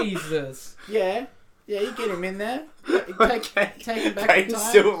on, Jesus. Yeah, you get him in there. Okay. Take him back in Kane's time.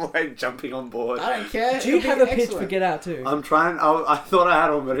 still like jumping on board. I don't care. Do you It'll have be a pitch for excellent. Get Out too? I'm trying. I thought I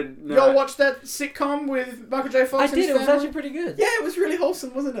had one, but no. Y'all watched that sitcom with Michael J. Fox? I and did. his It was family? actually pretty good. Yeah, it was really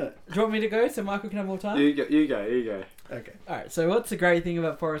wholesome, wasn't it? Do you want me to go so Michael can have more time? You go. Okay. Alright, so what's the great thing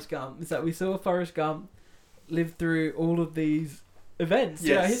about Forrest Gump is that we saw Forrest Gump live through all of these events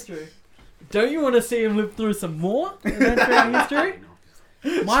throughout Yes. history. Don't you want to see him live through some more events throughout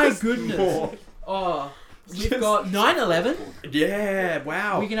history? My goodness. more. Oh, we've got 9/11. Yeah,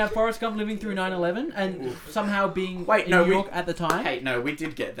 wow. We can have Forrest Gump living through 9/11 and somehow being Wait, in no, New York at the time. Hey, no, we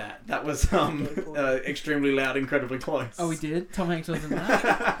did get that. That was extremely loud, incredibly close. Oh, we did? Tom Hanks wasn't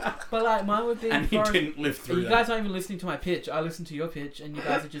that. But like, mine would be And he Forrest... didn't live through You that. guys aren't even listening to my pitch. I listened to your pitch and you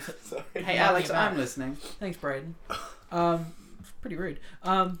guys are just... Hey, Alex, I'm listening. Thanks, Braden. Pretty rude.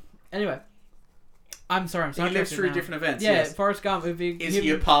 Anyway. I'm sorry, He lives through different events. Yeah, Yes. Forrest Gump would be... Is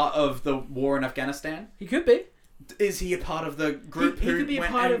he a part of the war in Afghanistan? He could be. Is he a part of the group He who could be a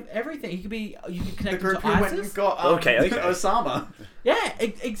went part and- of everything. He could be... You could the connect him group to who went ISIS. and got Okay. Osama? Yeah,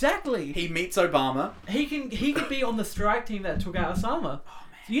 exactly. He meets Obama. He could be on the strike team that took out Osama.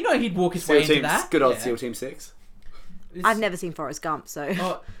 You know he'd walk his SEAL way into Team, that. good old Yeah. SEAL Team 6. I've never seen Forrest Gump, so.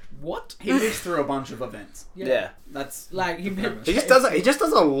 Oh, what? He lives through a bunch of events. Yeah. That's Like, he He just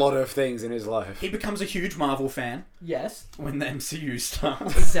does a lot of things in his life. He becomes a huge Marvel fan Yes, when the MCU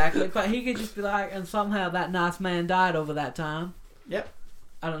starts. exactly. But he could just be like, and somehow that nice man died over that time. Yep.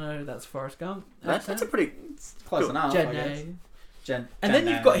 I don't know. That's Forrest Gump. That's a pretty Close Cool. enough. Jen I guess. A. Jen. And then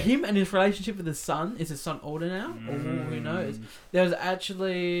you've got him and his relationship with his son. Is his son older now? Or Mm. who knows? There was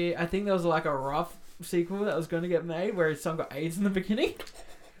actually, I think there was like a rough sequel that was going to get made where his son got AIDS in the beginning.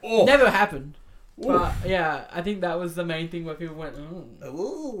 Oh. Never happened. But yeah, I think that was the main thing where people went, ooh.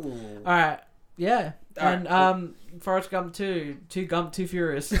 Ooh. Alright, yeah. Alright, And Forrest Gump 2. Too Gump, Too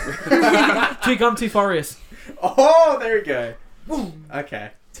Furious. Too Gump, Too Furious. Oh, there we go.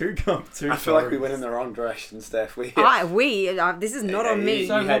 Okay. Two Gump, two. I feel like we went in the wrong direction, Steph. This is not on me.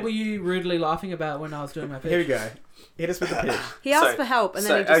 So You what had- were you rudely laughing about when I was doing my pitch? Here we go. Hit us with the pitch. He asked So- for help, and so,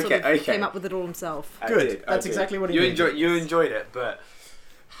 then he just okay, sort of okay. came up with it all himself. I Good. did, That's exactly what he you did. enjoyed it, but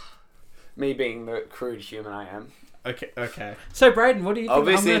me being the crude human I am. Okay. So Braden, what do you think?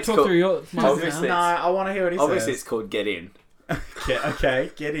 Obviously I'm going it's to talk called- through your mine obviously now. No, I want to hear what he Obviously, it's says. called Get In.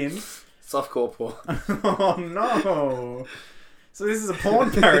 Okay, get in. Softcore porn. Oh no. So this is a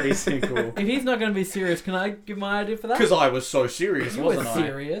porn parody sequel. If he's not going to be serious, can I give my idea for that? Because I was so serious, You were wasn't I?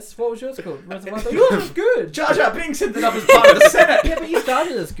 serious. What was yours called? Yours was good. Jar Jar Binks ended up as part of the Senate. Yeah, but you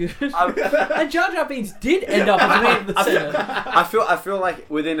started as good. I'm- And Jar Jar Binks did end up as being the Senate. I feel like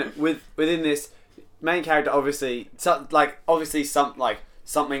within this main character, obviously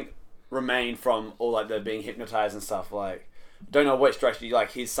something remained from all like the being hypnotized and stuff. Like, don't know which direction.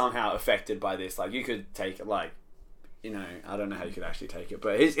 Like, he's somehow affected by this. Like, you could take it like, I don't know how you could actually take it,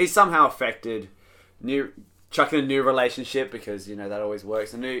 but he's somehow affected. Chucking a new relationship because that always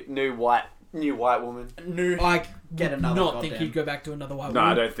works. A new white woman. I Get would another not goddamn- think he'd go back to another white No, I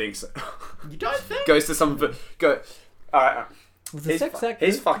woman. don't think so. You don't think? Goes to some go. All right. Was the sex act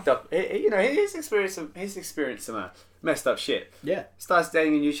He's good? fucked up. He's experienced some messed up shit. Yeah. Starts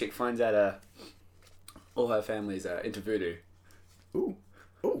dating a new chick, finds out all her family's into voodoo. Ooh,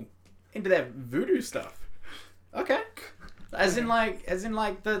 into that voodoo stuff. Okay. As in like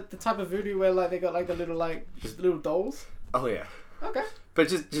the type of voodoo where like they got like the little like just little dolls. Oh yeah. Okay. But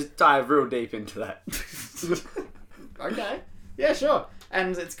just dive real deep into that. Okay. Yeah, sure.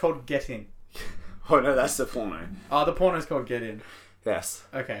 And it's called Get In. Oh no, that's the porno. Oh, the porno's called Get In. Yes.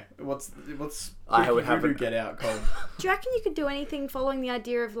 Okay. What's I would have voodoo Get Out called? Do you reckon you could do anything following the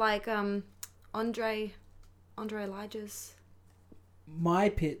idea of like Andre Elijah's? My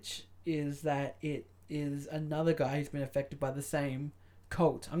pitch is that it is another guy who's been affected by the same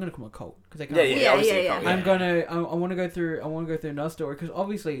cult. I'm gonna call it a cult because they can't. Yeah. I want to go through another story because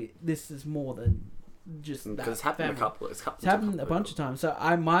obviously this is more than just that. Because it's happened family. It's happened a bunch of times. So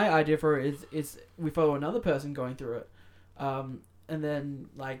my idea for it is we follow another person going through it, and then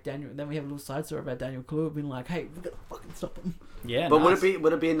like Daniel. Then we have a little side story about Daniel Kaluuya being like, "Hey, we gotta fucking stop him." Yeah. But nice.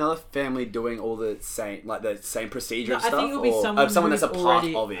 would it be another family doing all the same procedure and stuff? I think it would be someone that's a part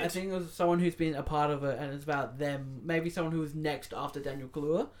already, of it. I think it was someone who's been a part of it, and it's about them. Maybe someone who was next after Daniel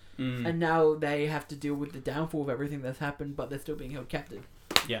Kaluuya, and now they have to deal with the downfall of everything that's happened, but they're still being held captive.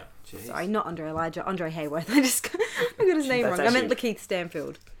 Yeah. Jeez. Sorry, not Andre Elijah. Andre Hayworth. I got his name That's wrong. I meant actually- Lakeith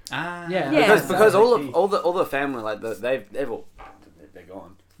Stanfield. Ah. Yeah. Because all the family like they're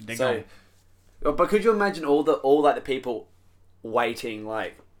gone. They're gone. But could you imagine all the people waiting,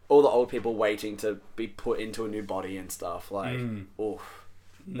 like all the old people waiting to be put into a new body and stuff, like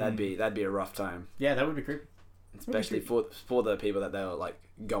that'd be a rough time, Yeah, that would be creepy. especially for the people that they were like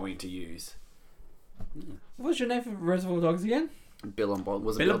going to use. What's your name for Reservoir Dogs again? Billabong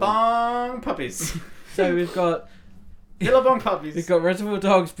was it Billabong puppies. So we've got Billabong puppies. We've got Reservoir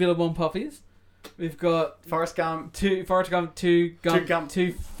Dogs, Billabong puppies. We've got Forrest Gump. two Forrest Gump, two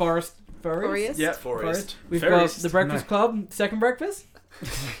Forest Furries. Yep. Forest. We've Furries. got the Breakfast Club, second breakfast.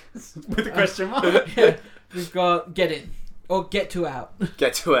 With a question mark. Yeah. We've got Get In or Get Two Out.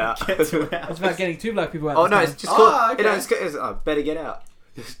 Get to out. Get to out. It's about getting two black people out. Oh this no, time. it's just called. okay. It's better get out.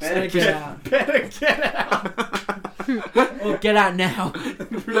 Better Get Out. Better get out. Or Get Out Now.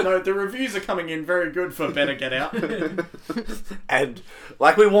 No, the reviews are coming in very good for Better Get Out. And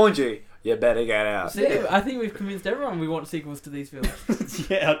like we warned you, you better get out. See, I think we've convinced everyone we want sequels to these films.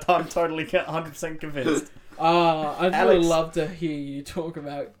 Yeah, I'm totally 100% convinced. I'd Alex. really love to hear you talk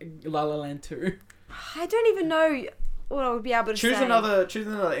about La La Land 2. I don't even know what I would be able to Choose say. another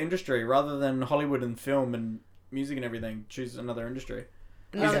industry rather than Hollywood and film and music and everything. Choose another industry.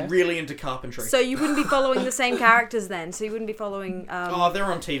 He's Okay. really into carpentry. So you wouldn't be following the same characters then? So you wouldn't be following they're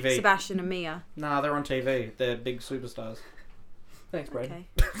on TV. Sebastian and Mia? Nah, they're on TV. They're big superstars. Thanks, Brad. Okay.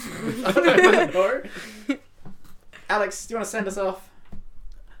 I don't know. Alex, do you want to send us off?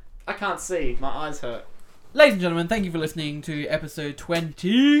 I can't see. My eyes hurt. Ladies and gentlemen, thank you for listening to episode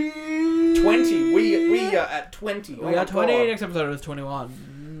 20. 20. We are at 20. We are 20. Next episode is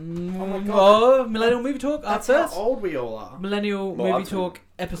 21. Oh my God. Millennial Movie Talk. That's First. how old we all are. Millennial Well, Movie I'm Talk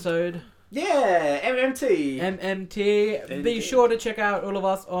episode Yeah, MMT. MMT. Be sure to check out all of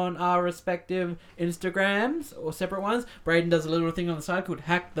us on our respective Instagrams or separate ones. Braden does a little thing on the side called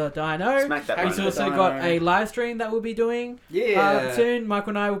Hack the Dino. Smack that He's button. also got a live stream that we'll be doing soon. Michael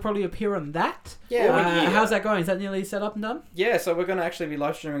and I will probably appear on that. Yeah, How's that going? Is that nearly set up and done? Yeah, so we're going to actually be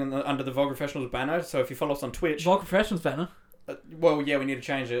live streaming under the Vogue Professionals banner. So if you follow us on Twitch, Volk Professionals banner. well, yeah, we need to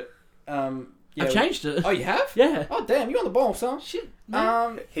change it. Yeah, I've changed it. Oh, you have? Yeah. Oh, damn, you on the ball, son. Shit.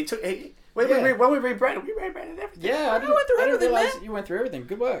 When Yeah. we rebranded everything. Yeah, I went through didn't everything, realize man. you went through everything.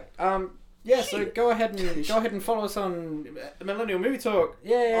 Good work. Yeah, so go ahead and follow us on Millennial Movie Talk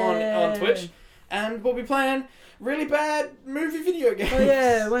on Twitch, and we'll be playing really bad movie video games. Oh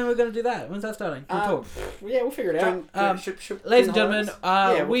yeah, when are we going to do that? When's that starting? We'll talk. Yeah, we'll figure it out. Ladies and gentlemen,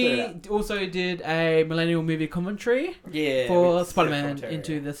 we'll we clear it also did a Millennial Movie commentary Yeah, for we- Spider-Man commentary.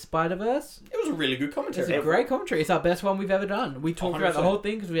 Into the Spider-Verse. It was a really good It's commentary. a great commentary. It's our best one we've ever done. We talked about the 100%. whole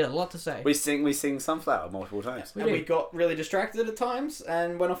thing because we had a lot to say. We sing Sunflower multiple times. We And do. we got really distracted at times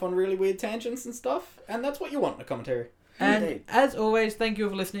and went off on really weird tangents and stuff. And that's what you want in a commentary. And Indeed. as always, thank you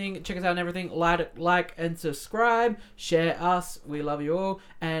for listening. Check us out and everything. Like and subscribe. Share us. We love you all.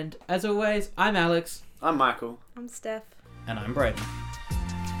 And as always, I'm Alex. I'm Michael. I'm Steph. And I'm Braden.